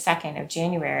launch by the 2nd of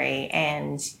January,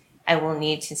 and I will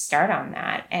need to start on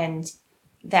that. And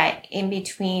that in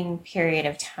between period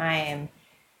of time,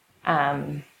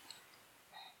 I've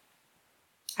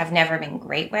never been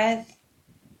great with,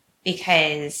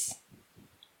 because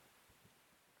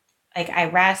like I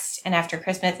rest, and after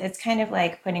Christmas, it's kind of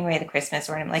like putting away the Christmas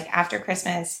ornament. Like after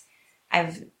Christmas,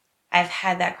 I've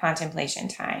had that contemplation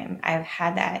time. I've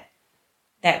had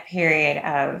that period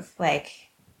of like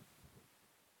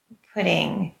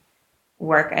putting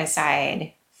work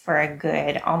aside for a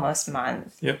good almost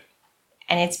month. Yep.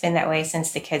 And it's been that way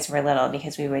since the kids were little,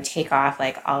 because we would take off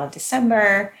like all of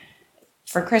December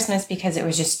for Christmas because it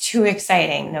was just too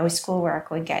exciting. No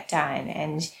schoolwork would get done.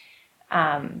 And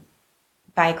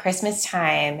by Christmas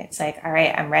time, it's like, all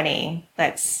right, I'm ready.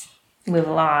 Let's move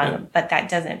along. Yeah. But that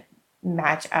doesn't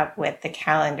match up with the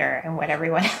calendar and what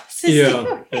everyone else is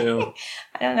doing. Yeah.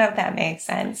 I don't know if that makes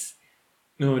sense.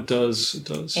 No, it does. It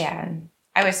does. Yeah.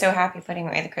 I was so happy putting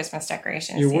away the Christmas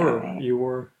decorations. You the other were. night. You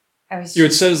were. I was. You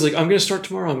had said, it's like, I'm going to start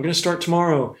tomorrow. I'm going to start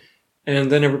tomorrow. And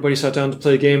then everybody sat down to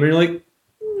play a game. And you're like,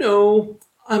 no,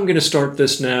 I'm going to start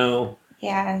this now.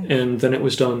 Yeah. And then it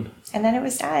was done. And then it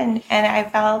was done. And I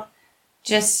felt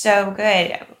just so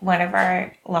good. One of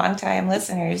our longtime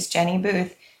listeners, Jenny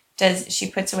Booth, she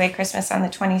puts away Christmas on the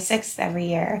 26th every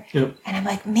year. Yep. And I'm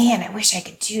like, man, I wish I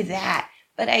could do that.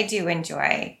 But I do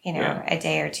enjoy, Yeah. a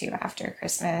day or two after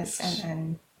Christmas. And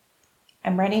then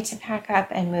I'm ready to pack up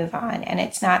and move on. And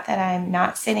it's not that I'm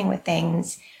not sitting with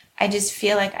things. I just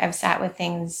feel like I've sat with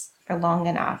things for long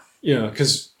enough. Yeah,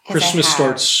 because 'Cause Christmas I have.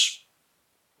 starts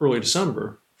early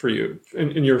December for you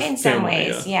in your In family. some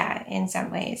ways, yeah. In some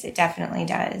ways, it definitely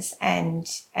does. And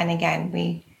again,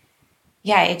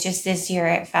 it just this year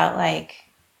it felt like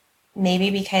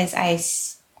maybe because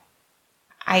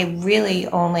I really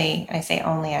only, and I say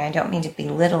only, and I don't mean to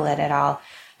belittle it at all,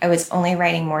 I was only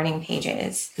writing morning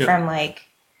pages Yep. from like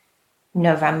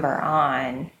November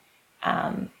on.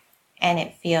 And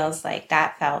it feels like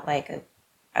that felt like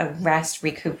a rest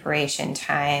recuperation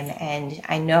time. And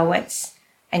I know what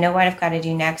I've got to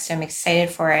do next. I'm excited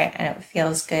for it and it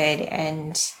feels good.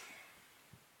 And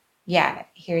yeah,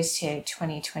 here's to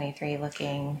 2023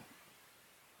 looking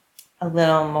a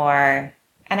little more,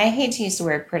 and I hate to use the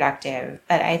word productive,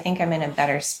 but I think I'm in a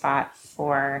better spot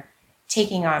for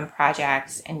taking on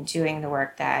projects and doing the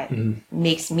work that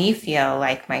makes me feel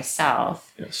like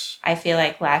myself. Yes. I feel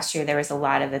like last year there was a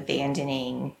lot of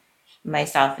abandoning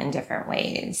myself in different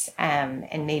ways.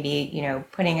 And maybe,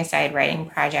 putting aside writing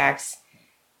projects,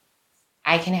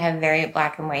 I can have very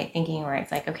black and white thinking where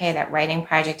it's like, okay, that writing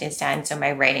project is done, so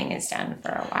my writing is done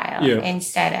for a while. Yeah.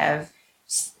 Instead of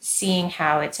seeing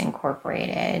how it's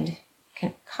incorporated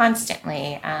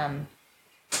constantly. I'm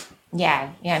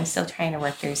still trying to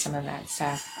work through some of that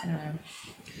stuff. I don't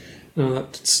know. No,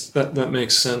 that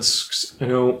makes sense. 'Cause I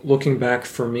know, looking back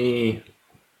for me,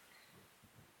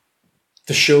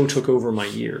 the show took over my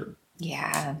year.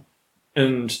 Yeah.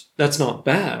 And that's not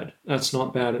bad. That's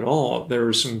not bad at all. There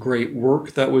was some great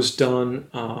work that was done.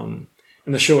 And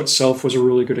the show itself was a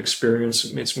really good experience.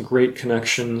 It made some great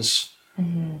connections.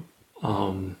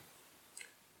 Mm-hmm.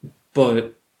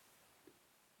 But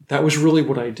that was really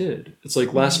what I did. It's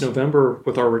like last November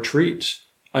with our retreat,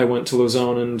 I went to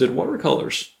Lausanne and did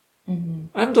watercolors. Mm-hmm.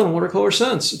 I haven't done a watercolor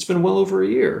since. It's been well over a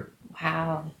year.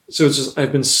 Wow. So it's just,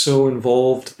 I've been so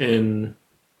involved in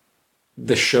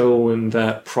the show and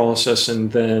that process,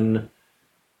 and then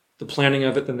the planning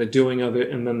of it, then the doing of it,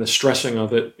 and then the stressing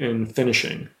of it and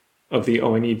finishing of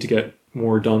I need to get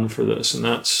more done for this.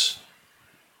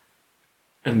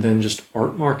 And then just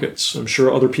art markets. I'm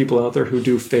sure other people out there who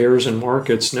do fairs and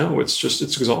markets know it's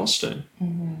exhausting,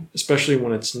 especially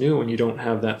when it's new and you don't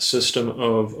have that system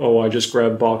of, I just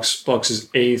grab boxes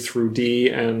A through D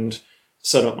and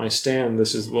set up my stand.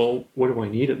 This is, what do I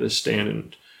need at this stand?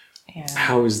 And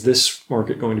how is this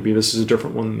market going to be? This is a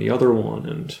different one than the other one.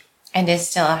 And to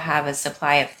still have a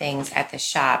supply of things at the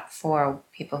shop for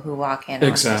people who walk in on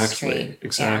the street.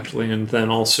 Exactly. Yeah. And then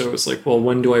also it's like,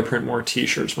 when do I print more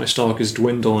t-shirts? My stock is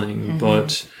dwindling,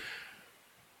 but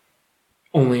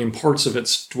only in parts of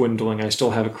it's dwindling. I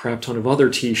still have a crap ton of other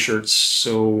t-shirts.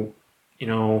 So,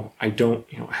 I don't,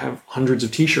 have hundreds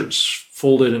of t-shirts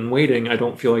folded and waiting. I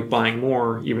don't feel like buying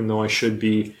more, even though I should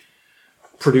be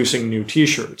producing new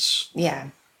t-shirts. Yeah.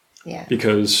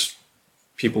 Because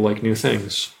people like new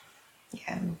things.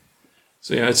 Yeah.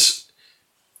 So yeah,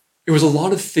 it was a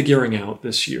lot of figuring out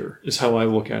this year is how I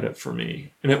look at it for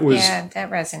me. And it was... Yeah, that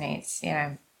resonates.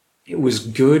 Yeah. It was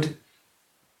good.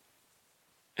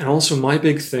 And also my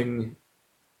big thing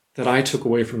that I took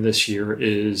away from this year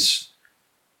is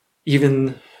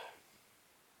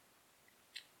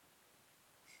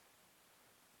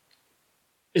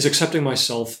is accepting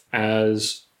myself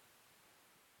as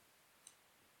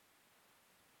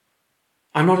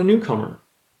I'm not a newcomer.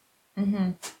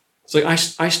 Mm-hmm. It's like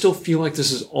I still feel like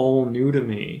this is all new to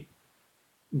me,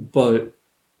 but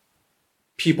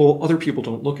other people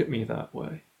don't look at me that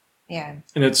way. Yeah.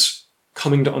 And it's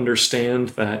coming to understand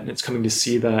that, and it's coming to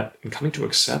see that, and coming to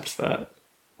accept that.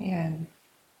 Yeah.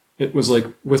 It was like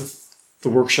with the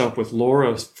workshop with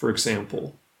Laura, for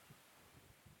example.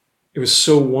 it was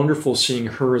so wonderful seeing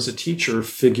her as a teacher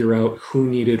figure out who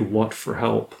needed what for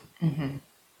help. Mm-hmm.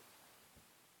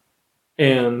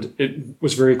 And it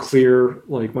was very clear,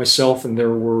 like myself, and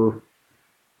there were,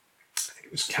 I think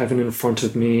it was Kevin in front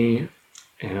of me,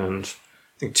 and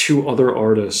I think 2 other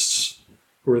artists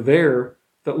who were there,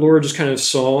 that Laura just kind of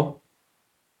saw,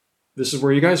 this is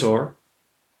where you guys are.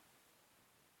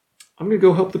 I'm going to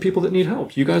go help the people that need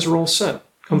help. You guys are all set.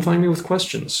 Come find me with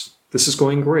questions. This is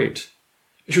going great.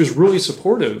 And she was really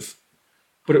supportive,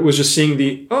 but it was just seeing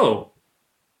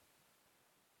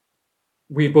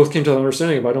we both came to the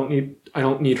understanding of I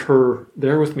don't need her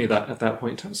there with me at that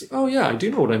point in time. I was like, oh yeah, I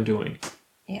do know what I'm doing.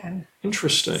 Yeah.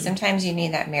 Interesting. Sometimes you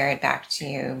need that mirrored back to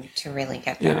you to really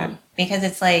get that. Yeah. Because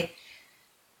it's like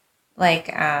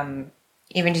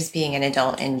even just being an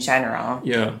adult in general.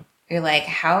 Yeah. You're like,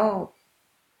 how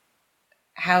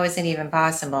is it even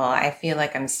possible? I feel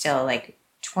like I'm still like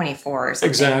 24 or something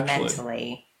Exactly.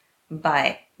 mentally.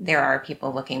 But there are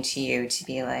people looking to you to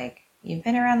be like, you've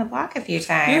been around the block a few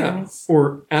times. Yeah.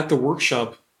 Or at the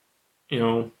workshop,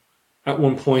 at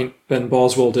one point, Ben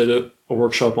Boswell did a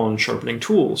workshop on sharpening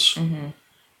tools. Mm-hmm.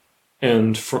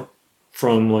 And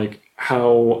from like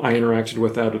how I interacted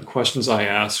with that, or the questions I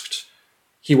asked,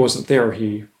 he wasn't there.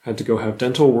 He had to go have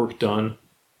dental work done.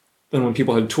 Then when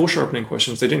people had tool sharpening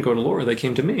questions, they didn't go to Laura, they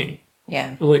came to me.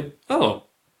 Yeah. They're like, oh,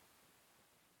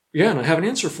 yeah, and I have an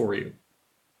answer for you.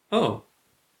 Oh,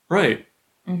 right.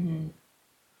 Mm-hmm.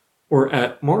 Or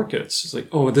at markets, it's like,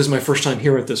 oh, this is my first time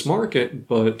here at this market,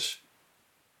 but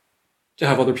to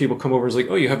have other people come over is like,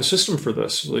 oh, you have a system for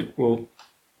this. It's like, well,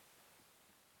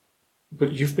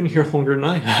 but you've been here longer than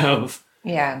I have.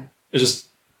 Yeah. It's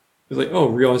like, oh,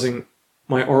 realizing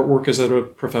my artwork is at a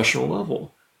professional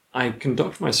level. I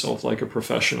conduct myself like a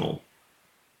professional.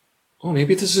 Oh,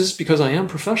 maybe this is because I am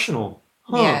professional.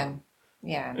 Huh. Yeah.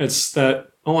 Yeah. It's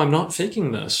that, oh, I'm not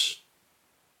faking this.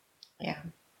 Yeah.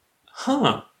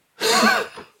 Huh.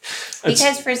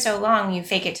 Because for so long you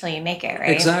fake it till you make it,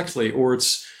 right? Exactly. Or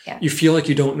you feel like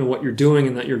you don't know what you're doing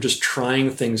and that you're just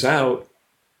trying things out.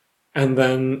 And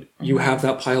then you have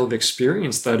that pile of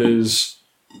experience that is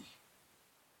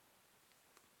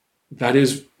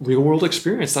real world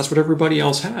experience. That's what everybody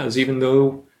else has, even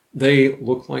though they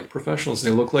look like professionals. They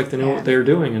look like they know what they're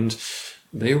doing. And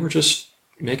they were just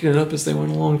making it up as they went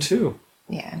along too.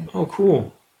 Yeah. Oh,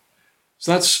 cool.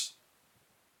 So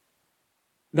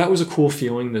that was a cool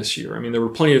feeling this year. I mean, there were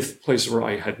plenty of places where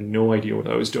I had no idea what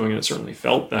I was doing, and it certainly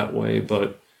felt that way.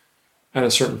 But at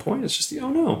a certain point, it's just, oh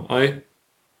no, I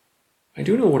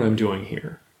do know what I'm doing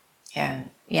here. Yeah.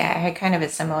 Yeah. I had kind of a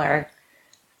similar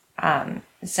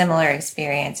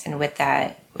experience. And with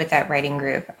that writing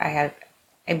group, I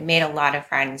made a lot of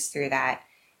friends through that.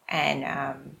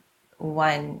 And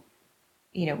one,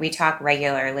 we talk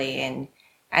regularly, and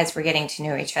as we're getting to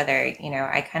know each other,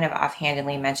 I kind of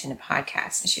offhandedly mentioned a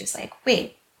podcast, and she was like,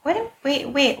 wait, what?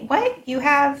 You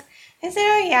have? I said,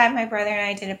 oh yeah, my brother and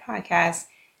I did a podcast.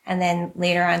 And then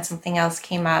later on, something else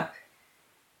came up.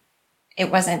 It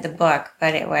wasn't the book,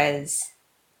 but it was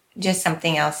just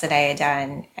something else that I had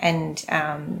done. And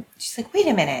she's like, wait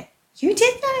a minute, you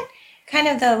did that? Kind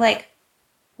of the like,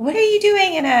 what are you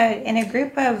doing in a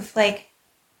group of like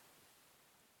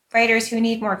writers who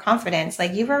need more confidence?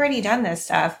 Like, you've already done this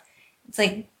stuff. It's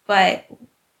like, but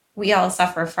we all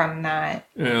suffer from that.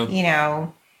 Yeah.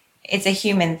 It's a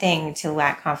human thing to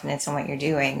lack confidence in what you're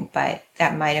doing, but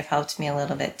that might have helped me a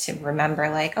little bit to remember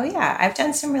like, oh yeah, I've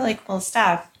done some really cool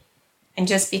stuff. And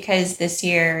just because this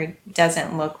year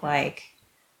doesn't look like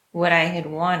what I had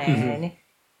wanted,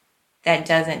 that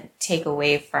doesn't take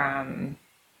away from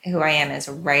who I am as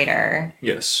a writer.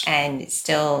 Yes. And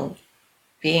still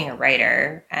being a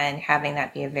writer and having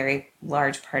that be a very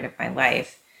large part of my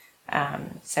life.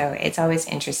 So it's always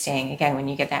interesting, again, when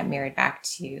you get that mirrored back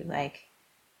to you, like,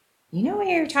 you know what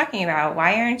you're talking about.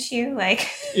 Why aren't you like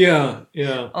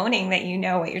owning that you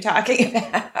know what you're talking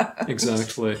about?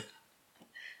 Exactly.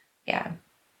 Yeah.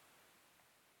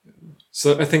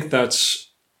 So I think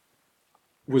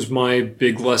was my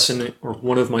big lesson, or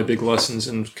one of my big lessons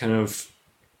in kind of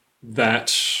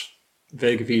that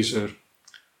Wegweiser,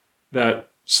 that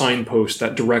signpost,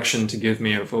 that direction to give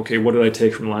me of, okay, what did I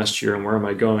take from last year and where am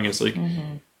I going? It's like,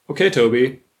 okay,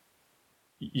 Toby,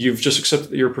 you've just accepted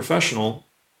that you're a professional.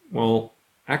 Well,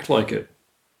 act like it.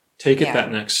 Take it that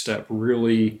next step.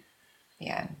 Really.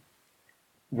 Yeah.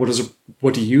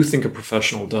 What do you think a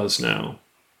professional does now?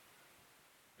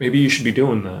 Maybe you should be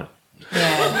doing that.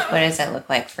 Yeah. What does it look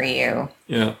like for you?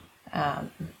 Yeah.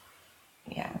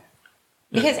 Yeah.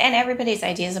 Because, and everybody's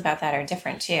ideas about that are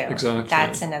different too. Exactly.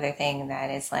 That's another thing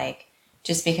that is like,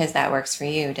 just because that works for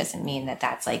you doesn't mean that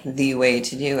that's like the way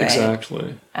to do it.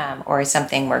 Exactly. Or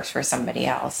something works for somebody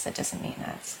else. That doesn't mean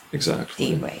that's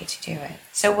exactly the way to do it.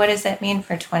 So what does that mean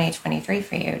for 2023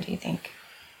 for you, do you think?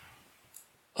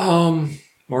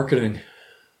 Marketing.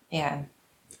 Yeah.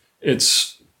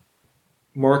 It's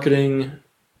marketing,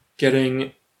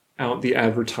 getting out the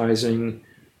advertising,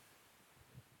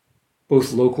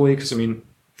 both locally, because I mean,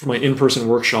 for my in-person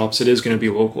workshops, it is going to be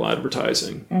local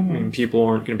advertising. I mean, people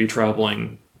aren't going to be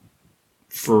traveling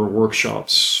for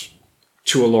workshops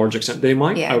to a large extent. They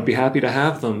might. Yeah. I would be happy to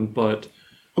have them, but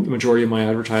the majority of my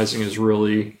advertising is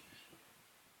really,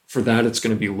 for that, it's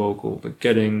going to be local. But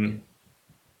getting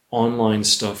online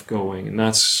stuff going, and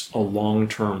that's a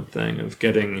long-term thing of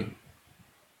getting,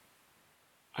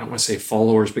 I don't want to say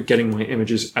followers, but getting my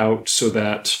images out so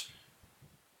that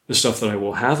the stuff that I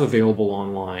will have available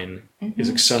online is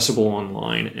accessible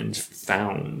online and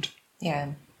found. Yeah.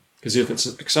 Because if it's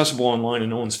accessible online and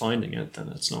no one's finding it, then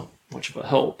it's not much of a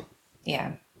help.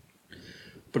 Yeah.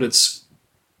 But it's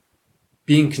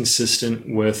being consistent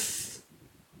with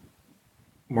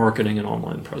marketing and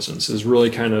online presence is really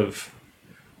kind of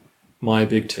my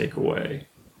big takeaway.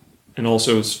 And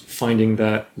also is finding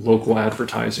that local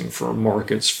advertising for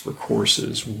markets, for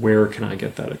courses. Where can I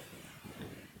get that?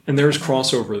 And there's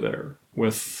crossover there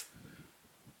with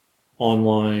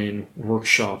online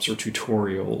workshops or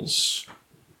tutorials.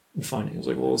 And finding, it's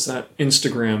like, well, is that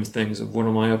Instagram things of what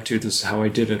am I up to? This is how I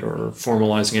did it, or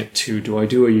formalizing it to, do I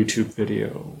do a YouTube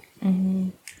video?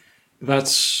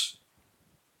 That's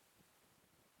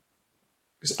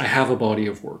because I have a body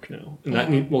of work now, and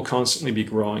that will constantly be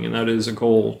growing, and that is a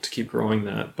goal to keep growing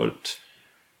that. But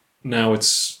now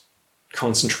it's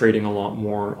concentrating a lot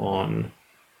more on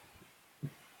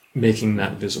making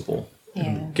that visible.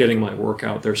 And getting my work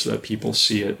out there so that people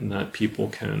see it and that people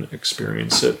can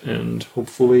experience it and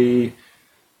hopefully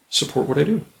support what I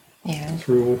do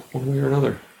through one way or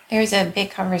another. There's a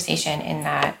big conversation in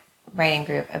that writing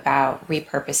group about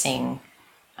repurposing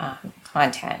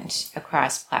content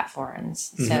across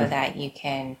platforms so that you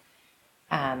can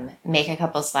make a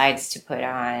couple slides to put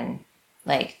on,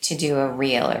 like to do a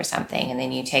reel or something, and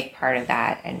then you take part of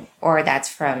that, or that's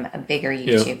from a bigger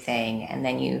YouTube thing, and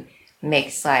then you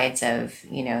make slides of,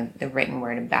 the written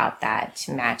word about that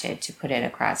to match it, to put it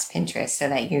across Pinterest so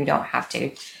that you don't have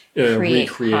to create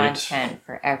content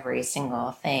for every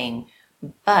single thing.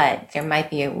 But there might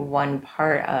be one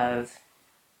part of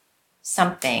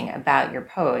something about your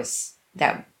posts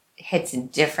that hits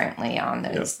differently on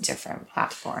those different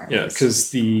platforms. Yeah,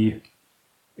 because we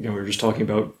were just talking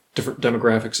about different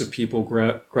demographics of people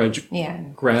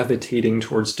gravitating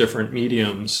towards different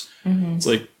mediums. It's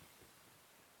like,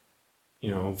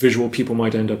 visual people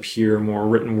might end up here, more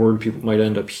written word people might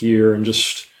end up here, and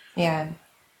just... Yeah.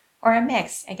 Or a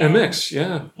mix, again. A mix,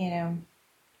 yeah.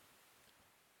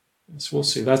 So we'll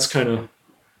see. That's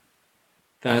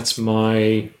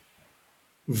my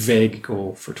vague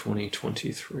goal for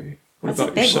 2023. What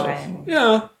about yourself? That's a big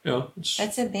one. Yeah.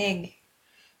 That's a big...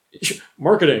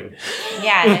 Marketing.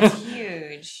 Yeah, that's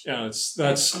huge.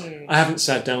 That's huge. I haven't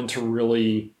sat down to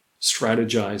really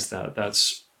strategize that.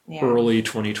 That's early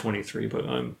 2023, but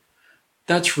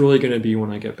that's really going to be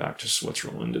when I get back to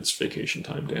Switzerland. It's vacation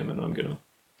time, damn it.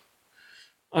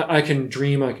 I can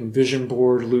dream, I can vision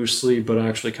board loosely, but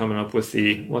actually coming up with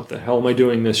what the hell am I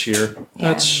doing this year?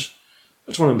 That's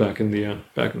when I'm back in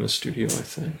the studio, I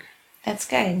think. That's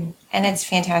good. And it's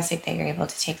fantastic that you're able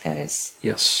to take those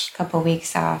couple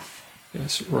weeks off.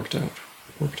 Yes, it worked out.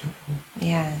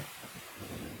 Yeah.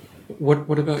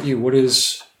 What about you?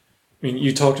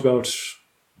 You talked about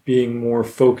being more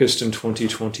focused in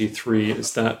 2023.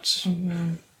 Is that...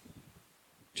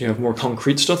 Do you have more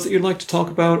concrete stuff that you'd like to talk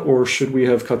about, or should we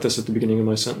have cut this at the beginning of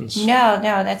my sentence? No,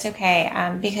 that's okay.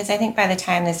 Because I think by the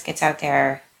time this gets out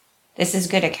there, this is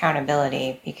good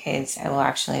accountability, because I will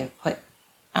actually put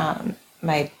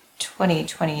my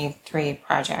 2023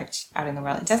 project out in the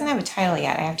world. It doesn't have a title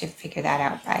yet. I have to figure that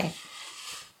out by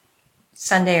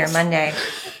Sunday or Monday.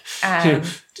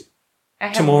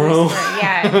 Tomorrow?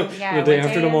 Yeah. The day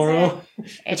after tomorrow?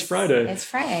 It's Friday. It's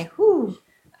Friday. Whew.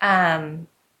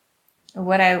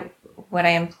 What I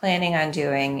am planning on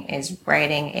doing is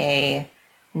writing a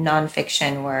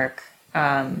nonfiction work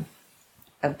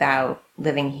about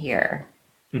living here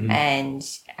and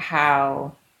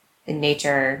how the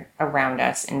nature around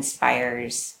us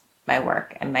inspires my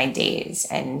work and my days.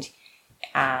 And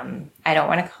I don't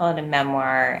want to call it a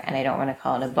memoir, and I don't want to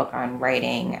call it a book on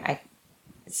writing.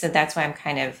 So that's why I'm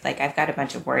kind of like, I've got a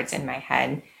bunch of words in my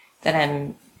head that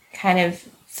I'm kind of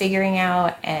figuring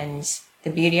out, and the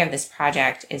beauty of this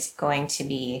project is going to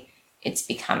be its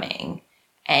becoming.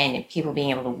 and people being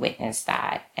able to witness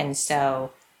that. And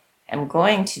so I'm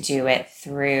going to do it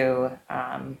through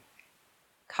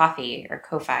Ko-fi or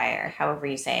Ko-fi, or however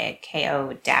you say it,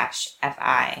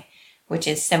 Ko-fi, which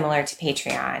is similar to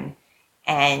Patreon.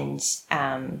 And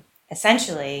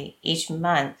essentially, each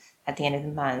month, at the end of the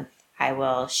month, I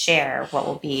will share what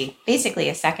will be basically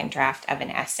a second draft of an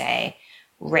essay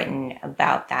written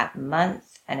about that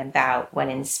month and about what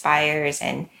inspires,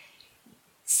 and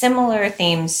similar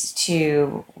themes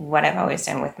to what I've always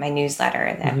done with my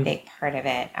newsletter, that big part of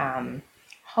it.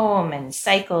 Home and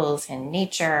cycles and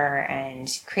nature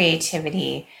and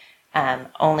creativity,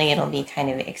 only it'll be kind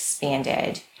of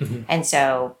expanded. And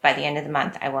so by the end of the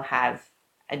month, I will have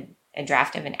a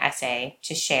draft of an essay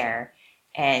to share.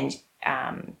 And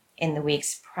in the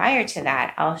weeks prior to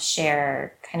that, I'll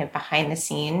share kind of behind the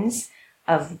scenes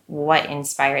of what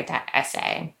inspired that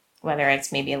essay, whether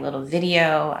it's maybe a little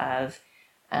video of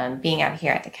being out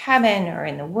here at the cabin or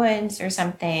in the woods or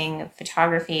something,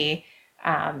 photography,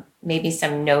 maybe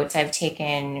some notes I've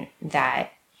taken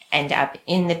that end up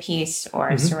in the piece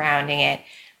or surrounding it,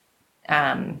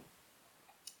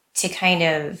 to kind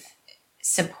of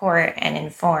support and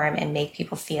inform and make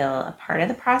people feel a part of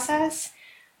the process.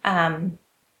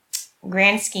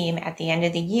 Grand scheme, at the end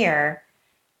of the year,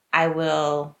 I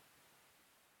will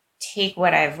take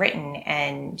what I've written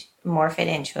and morph it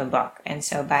into a book. And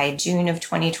so by June of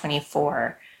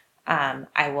 2024,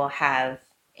 I will have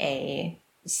a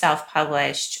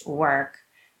self-published work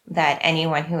that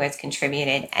anyone who has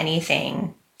contributed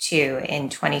anything to in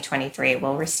 2023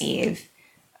 will receive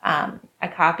a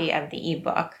copy of the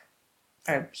ebook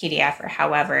or PDF or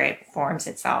however it forms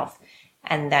itself.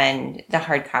 And then the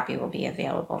hard copy will be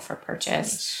available for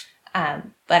purchase. But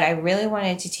I really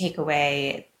wanted to take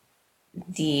away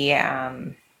the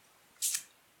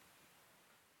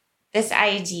this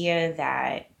idea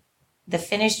that the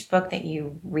finished book that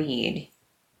you read,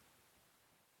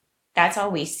 that's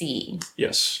all we see.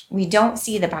 Yes. We don't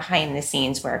see the behind the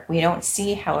scenes work. We don't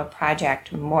see how a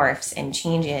project morphs and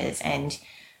changes. And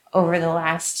over the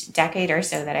last decade or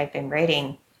so that I've been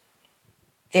writing,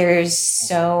 there's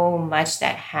so much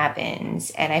that happens.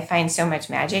 And I find so much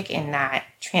magic in that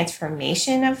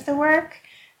transformation of the work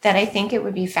that I think it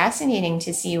would be fascinating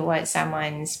to see what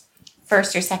someone's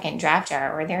first or second draft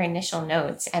are, or their initial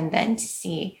notes, and then to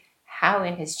see how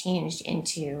it has changed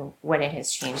into what it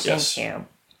has changed into.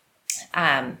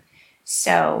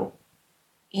 So,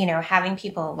 you know, having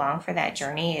people along for that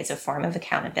journey is a form of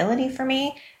accountability for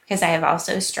me, because I have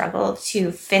also struggled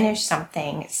to finish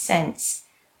something since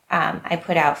I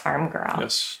put out Farm Girl.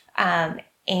 Yes. And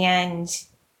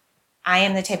I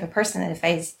am the type of person that if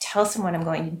I tell someone I'm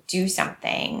going to do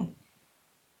something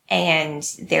and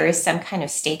there is some kind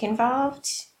of stake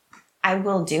involved, I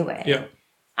will do it. Yeah.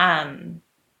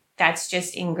 That's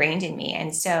just ingrained in me.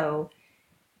 And so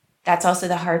that's also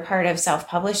the hard part of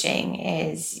self-publishing,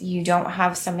 is you don't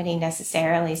have somebody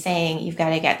necessarily saying, you've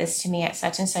got to get this to me at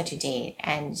such and such a date,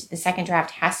 and the second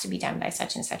draft has to be done by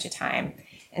such and such a time.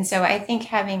 And so I think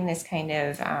having this kind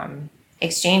of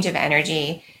exchange of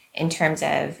energy in terms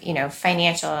of, you know,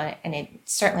 financial, and it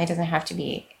certainly doesn't have to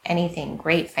be anything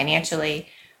great financially,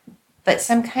 but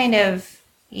some kind of,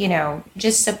 you know,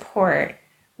 just support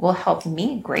will help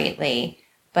me greatly.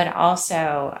 But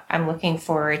also I'm looking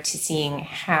forward to seeing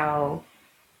how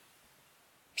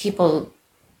people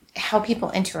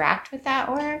interact with that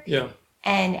work. Yeah.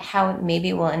 And how it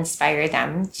maybe will inspire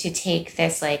them to take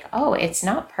this, like, oh, it's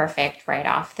not perfect right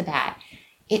off the bat.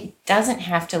 It doesn't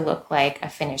have to look like a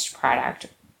finished product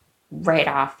right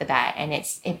off the bat, and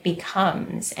it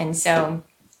becomes. And so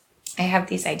I have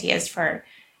these ideas for,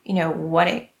 you know, what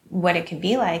it could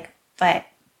be like, but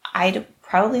I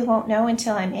probably won't know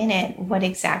until I'm in it what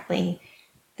exactly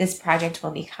this project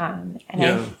will become. And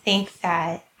Yeah.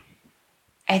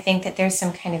 I think that there's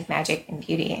some kind of magic and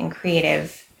beauty and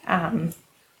creative alchemy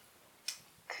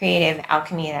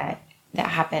that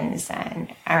happens, and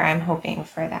or I'm hoping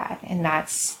for that. And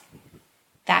that's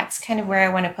kind of where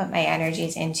I want to put my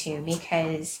energies into,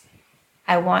 because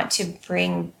I want to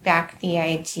bring back the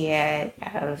idea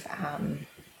of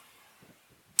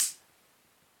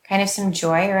kind of some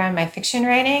joy around my fiction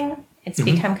writing. It's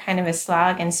become kind of a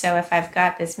slog. And so if I've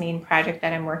got this main project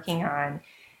that I'm working on,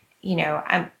 you know,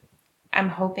 I'm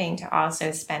hoping to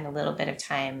also spend a little bit of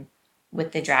time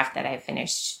with the draft that I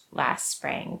finished last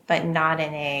spring, but not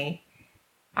in a,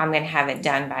 I'm going to have it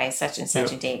done by such and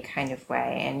such a date kind of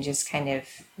way, and just kind of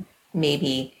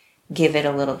maybe give it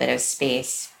a little bit of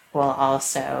space while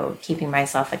also keeping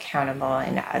myself accountable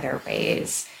in other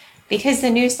ways. Because the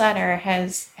newsletter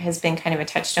has been kind of a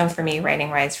touchstone for me writing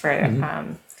wise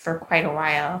for quite a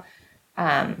while.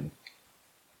 And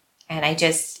And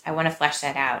I want to flesh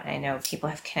that out. And I know people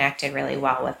have connected really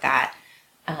well with that.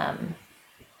 And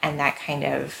that kind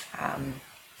of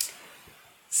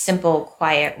simple,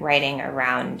 quiet writing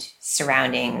around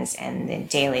surroundings and the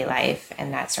daily life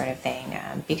and that sort of thing,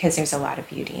 because there's a lot of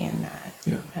beauty in that.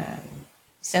 Yeah.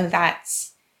 So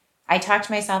I talked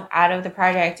myself out of the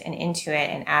project and into it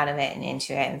and out of it and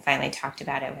into it, and finally talked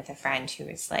about it with a friend who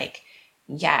was like,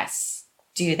 yes,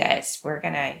 do this. We're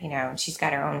going to, she's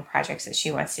got her own projects that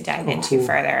she wants to dive into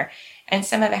further. And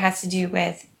some of it has to do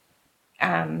with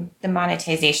the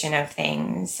monetization of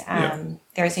things.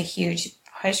 There's a huge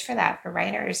push for that for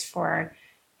writers. For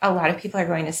a lot of people are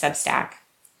going to Substack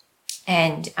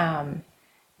and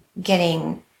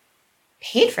getting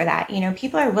paid for that.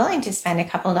 People are willing to spend a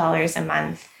couple dollars a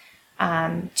month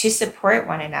to support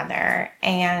one another.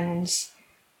 And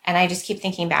I just keep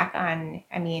thinking back on,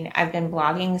 I've been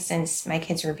blogging since my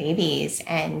kids were babies,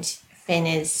 and Finn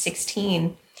is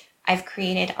 16. I've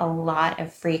created a lot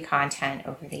of free content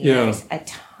over the years, a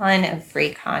ton of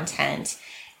free content.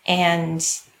 And,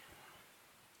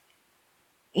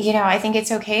 I think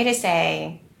it's okay to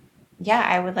say, yeah,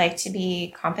 I would like to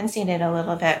be compensated a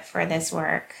little bit for this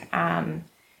work,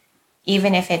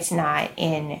 even if it's not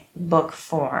in book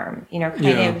form,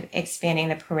 of expanding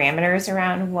the parameters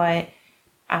around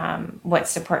what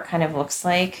support kind of looks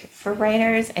like for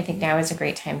writers. I think now is a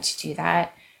great time to do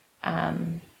that.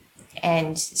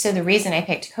 And so the reason I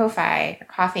picked Ko-fi or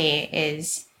Ko-fi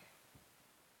is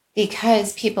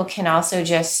because people can also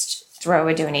just throw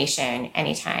a donation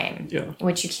anytime,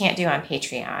 which you can't do on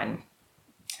Patreon.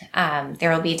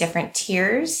 There will be different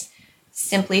tiers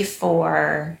simply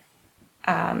for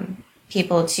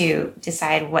people to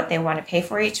decide what they want to pay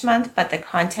for each month, but the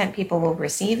content people will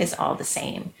receive is all the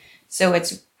same. So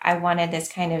I wanted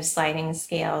this kind of sliding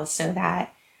scale so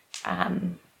that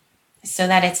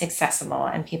it's accessible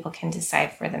and people can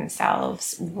decide for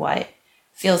themselves what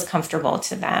feels comfortable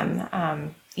to them.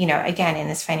 Again, in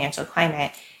this financial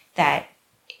climate, that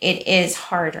it is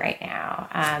hard right now.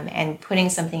 And putting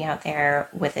something out there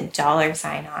with a dollar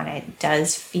sign on it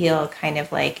does feel kind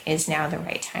of like, is now the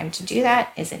right time to do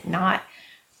that? Is it not?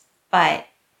 But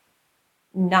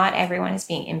not everyone is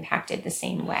being impacted the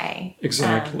same way.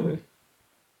 Exactly.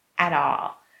 At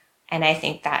all. And I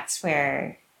think that's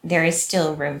where there is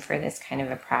still room for this kind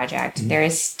of a project. Mm-hmm. There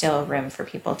is still room for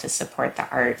people to support the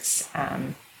arts.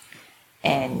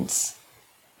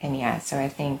 So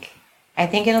I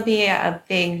think it'll be a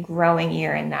big growing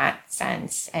year in that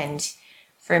sense. And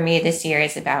for me, this year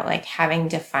is about like having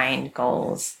defined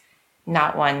goals,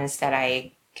 not ones that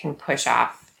I can push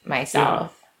off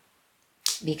myself,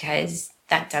 because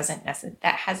that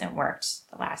hasn't worked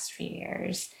the last few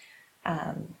years.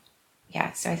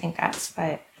 So I think that's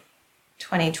what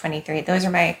 2023,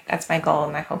 that's my goal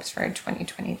and my hopes for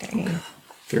 2023. Okay.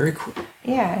 Very cool.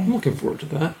 Yeah. I'm looking forward to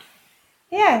that.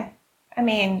 Yeah.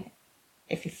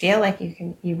 If you feel like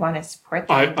you want to support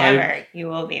the endeavor, you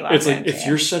will be welcome. It's like, if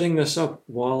you're setting this up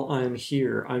while I'm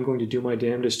here, I'm going to do my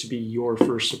damnedest to be your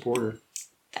first supporter.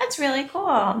 That's really cool.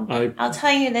 I'll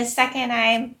tell you the second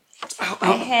I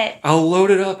hit. I'll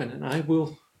load it up and I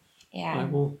will. Yeah.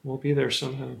 We'll be there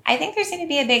somehow. I think there's going to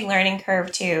be a big learning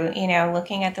curve too,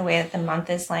 looking at the way that the month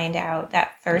is lined out.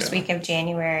 That first week of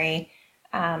January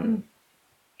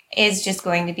is just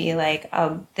going to be like,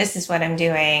 oh, this is what I'm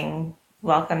doing.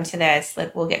 Welcome to this.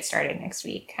 We'll get started next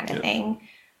week kind of thing.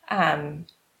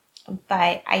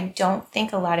 But I don't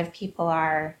think a lot of people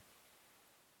are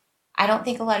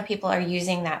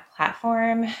using that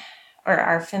platform or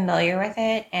are familiar with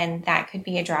it. And that could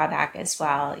be a drawback as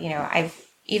well.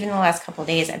 Even the last couple of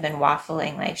days, I've been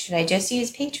waffling, like, should I just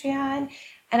use Patreon?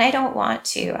 And I don't want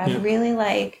to. I really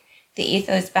like the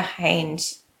ethos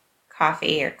behind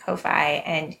Ko-fi or Ko-fi.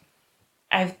 And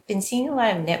I've been seeing a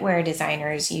lot of knitwear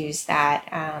designers use that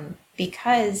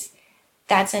because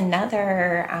that's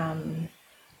another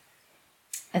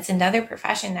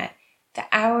profession that the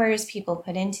hours people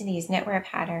put into these knitwear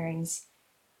patterns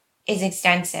is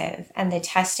extensive, and the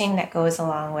testing that goes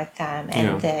along with them,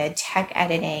 and the tech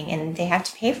editing, and they have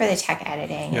to pay for the tech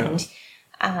editing,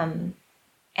 and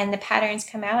the patterns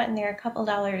come out and they're a couple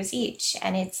dollars each,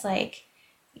 and it's like,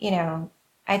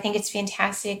 I think it's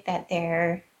fantastic that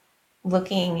they're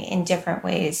looking in different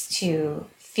ways to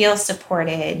feel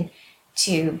supported,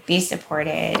 to be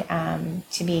supported,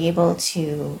 to be able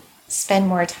to spend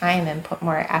more time and put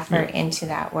more effort into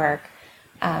that work.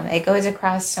 It goes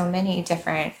across so many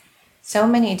different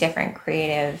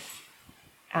creative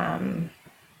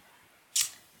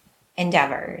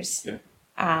endeavors.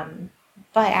 But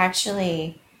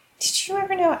actually, did you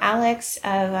ever know Alex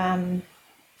of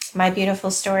My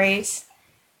Beautiful Stories?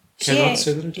 cannot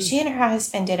say that I did. She and her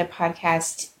husband did a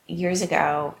podcast years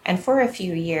ago, and for a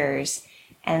few years,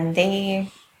 and they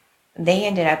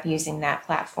ended up using that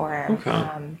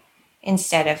platform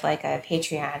instead of like a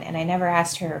Patreon. And I never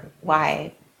asked her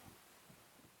why,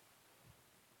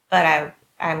 but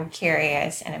I'm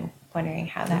curious, and I'm wondering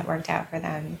how that worked out for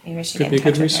them. Maybe I should Could get in be a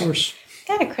touch good with her. resource.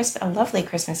 Got a lovely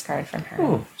Christmas card from her.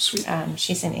 Oh, sweet.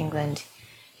 She's in England.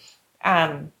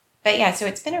 But yeah, so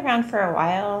it's been around for a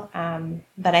while.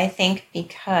 But I think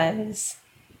because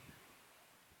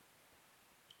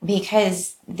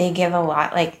they give a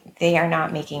lot, like they are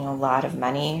not making a lot of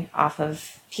money off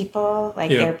of people. Like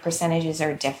their percentages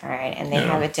are different, and they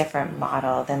have a different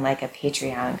model than like a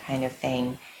Patreon kind of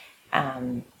thing.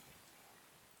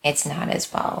 It's not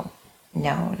as well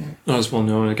known. Not as well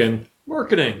known. Again,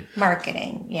 marketing.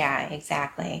 Yeah,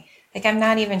 exactly. Like I'm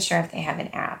not even sure if they have an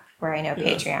app, where I know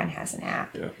Patreon has an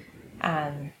app. Yeah.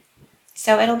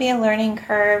 So it'll be a learning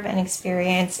curve and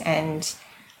experience, and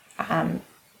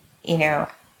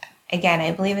again,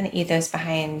 I believe in the ethos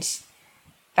behind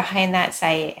that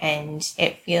site, and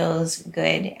it feels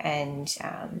good, and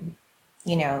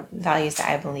values that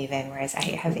I believe in, whereas I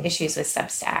have issues with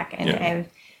Substack, and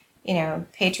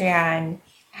Patreon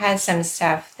has some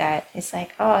stuff that is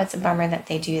like, oh, it's a bummer that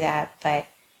they do that, but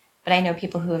I know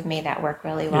people who have made that work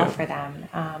really well for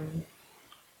them.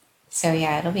 So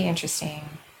yeah, it'll be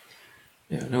interesting.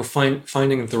 Yeah, no,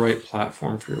 finding the right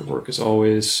platform for your work is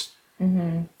always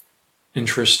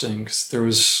interesting, because there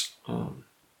was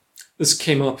this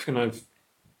came up, and I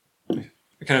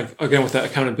kind of, again, with that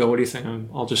accountability thing,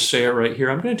 I'll just say it right here.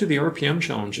 I'm going to do the RPM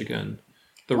challenge again.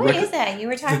 What is that? You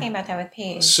were talking about that with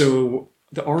Paige. So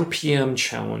the RPM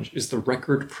challenge is the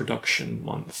record production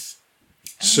month.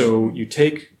 So you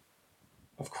take,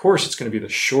 of course, it's going to be the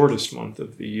shortest month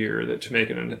of the year to make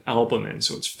an album in.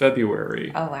 So it's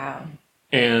February. Oh, wow.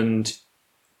 And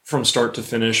from start to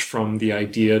finish, from the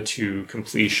idea to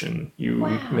completion, you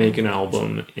make an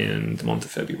album in the month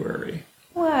of February.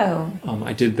 Whoa.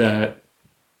 I did that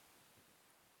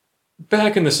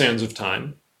back in the sands of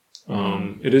time.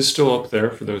 It is still up there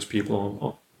for those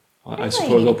people. I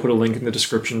suppose I'll put a link in the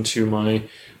description to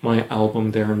my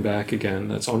album, There and Back Again.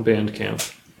 That's on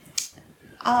Bandcamp.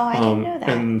 Oh, I didn't know that.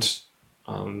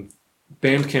 And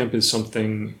Bandcamp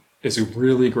is a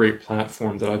really great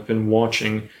platform that I've been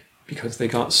watching, because they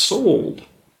got sold.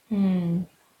 And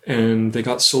they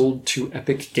got sold to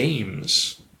Epic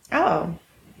Games. Oh.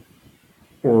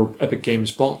 Or Epic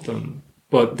Games bought them.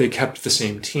 But they kept the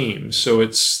same team. So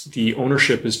the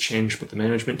ownership has changed, but the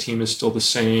management team is still the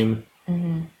same.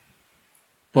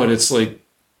 But it's like,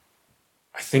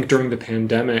 I think during the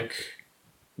pandemic,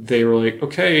 they were like,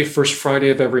 okay, first Friday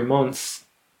of every month,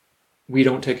 we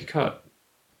don't take a cut.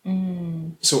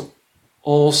 So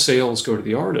all sales go to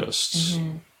the artists.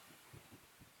 And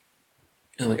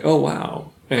like, oh,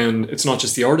 wow. And it's not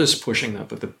just the artists pushing that,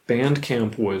 but the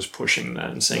Bandcamp was pushing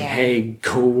that and saying, hey,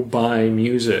 go buy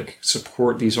music,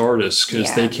 support these artists,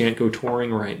 because they can't go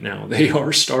touring right now. They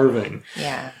are starving.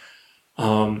 Yeah.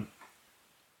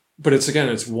 But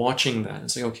it's watching that.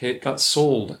 It's like, okay, it got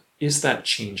sold. Is that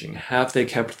changing? Have they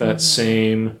kept that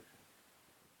same,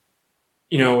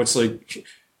 it's like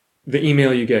the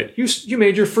email you get, you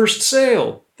made your first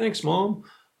sale. Thanks, Mom.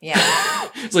 Yeah.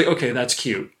 It's like, okay, that's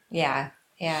cute. Yeah.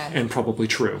 Yeah. And probably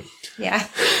true. Yeah.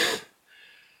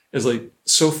 It's like,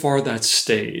 so far that's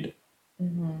stayed.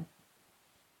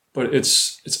 But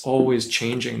it's always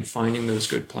changing. Finding those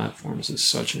good platforms is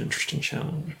such an interesting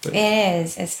challenge. But it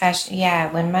is, especially,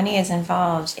 when money is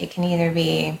involved, it can either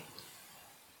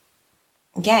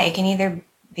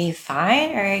be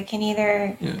fine, or it can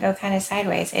either go kind of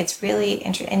sideways. It's really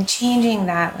interesting. And changing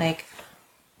that, like,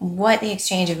 what the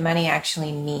exchange of money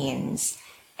actually means,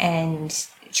 and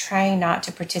trying not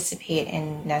to participate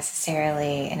in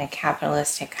necessarily in a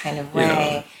capitalistic kind of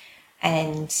way,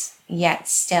 and yet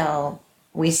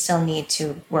we still need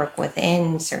to work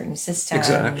within certain systems.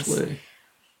 Exactly.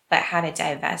 But how to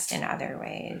divest in other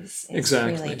ways is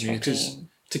really tricky. Because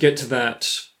to get to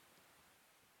that,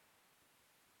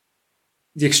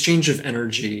 the exchange of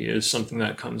energy is something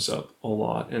that comes up a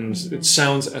lot. And it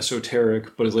sounds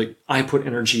esoteric, but it's like, I put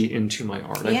energy into my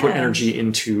art. I put energy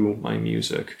into my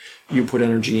music. You put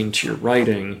energy into your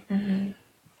writing.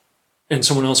 And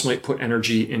someone else might put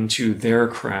energy into their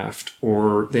craft,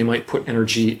 or they might put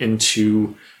energy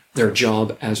into their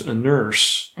job as a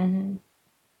nurse.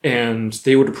 And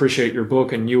they would appreciate your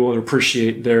book, and you would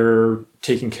appreciate their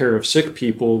taking care of sick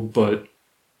people, but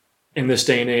in this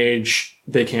day and age,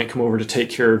 they can't come over to take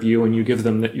care of you, and you give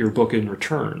them your book in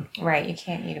return. Right, you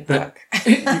can't eat a book.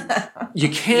 You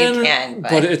can,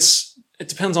 but it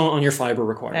depends on your fiber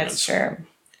requirements. That's true.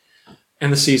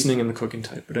 And the seasoning and the cooking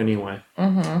type. But anyway.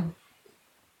 Mm-hmm.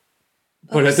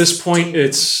 But at this point,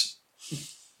 it's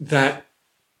that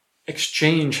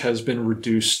exchange has been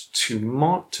reduced to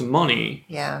money.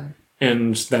 Yeah.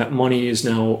 And that money is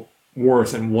now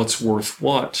worth, and what's worth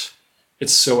what.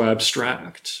 It's so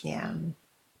abstract. Yeah.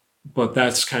 But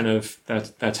that's kind of,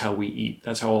 that's how we eat.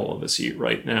 That's how all of us eat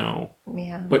right now.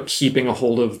 Yeah. But keeping a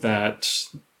hold of that,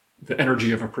 the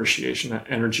energy of appreciation, that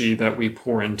energy that we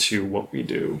pour into what we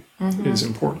do is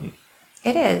important.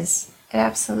 It is. It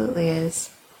absolutely is.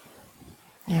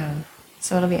 Yeah.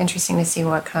 So it'll be interesting to see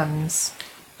what comes.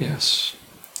 Yes.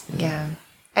 Yeah.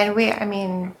 And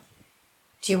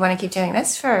do you want to keep doing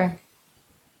this for?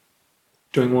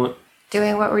 Doing what?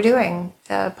 Doing what we're doing,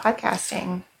 the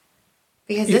podcasting.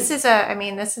 Because this is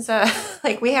a,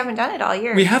 like, we haven't done it all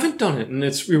year. We haven't done it, and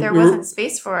there wasn't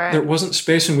space for it. There wasn't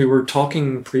space, and we were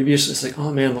talking previously. It's like,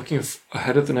 oh man, looking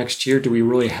ahead of the next year, do we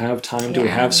really have time? Do we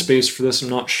have space for this? I'm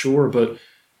not sure, but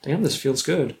damn, this feels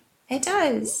good. It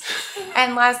does.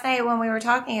 And last night when we were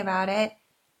talking about it,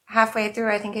 halfway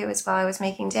through, I think it was while I was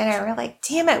making dinner, we're like,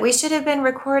 damn it, we should have been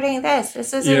recording this.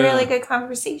 This is a really good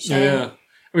conversation. Yeah.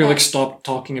 We stopped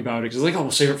talking about it because we'll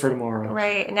save it for tomorrow.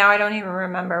 Right. Now I don't even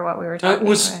remember what we were talking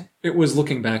about. It was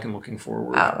looking back and looking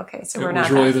forward. Oh, okay. So we're not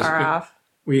really that far off.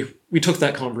 We took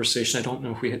that conversation. I don't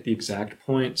know if we hit the exact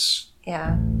points.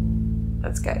 Yeah.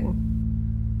 That's good.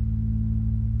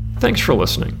 Thanks for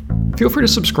listening. Feel free to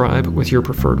subscribe with your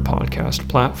preferred podcast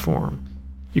platform.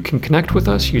 You can connect with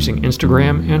us using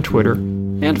Instagram and Twitter,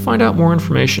 and find out more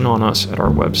information on us at our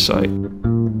website.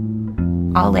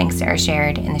 All links are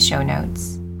shared in the show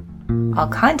notes. All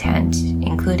content,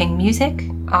 including music,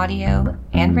 audio,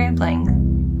 and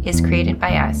rambling, is created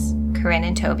by us, Corinne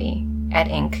and Toby, at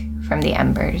Ink from the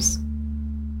Embers.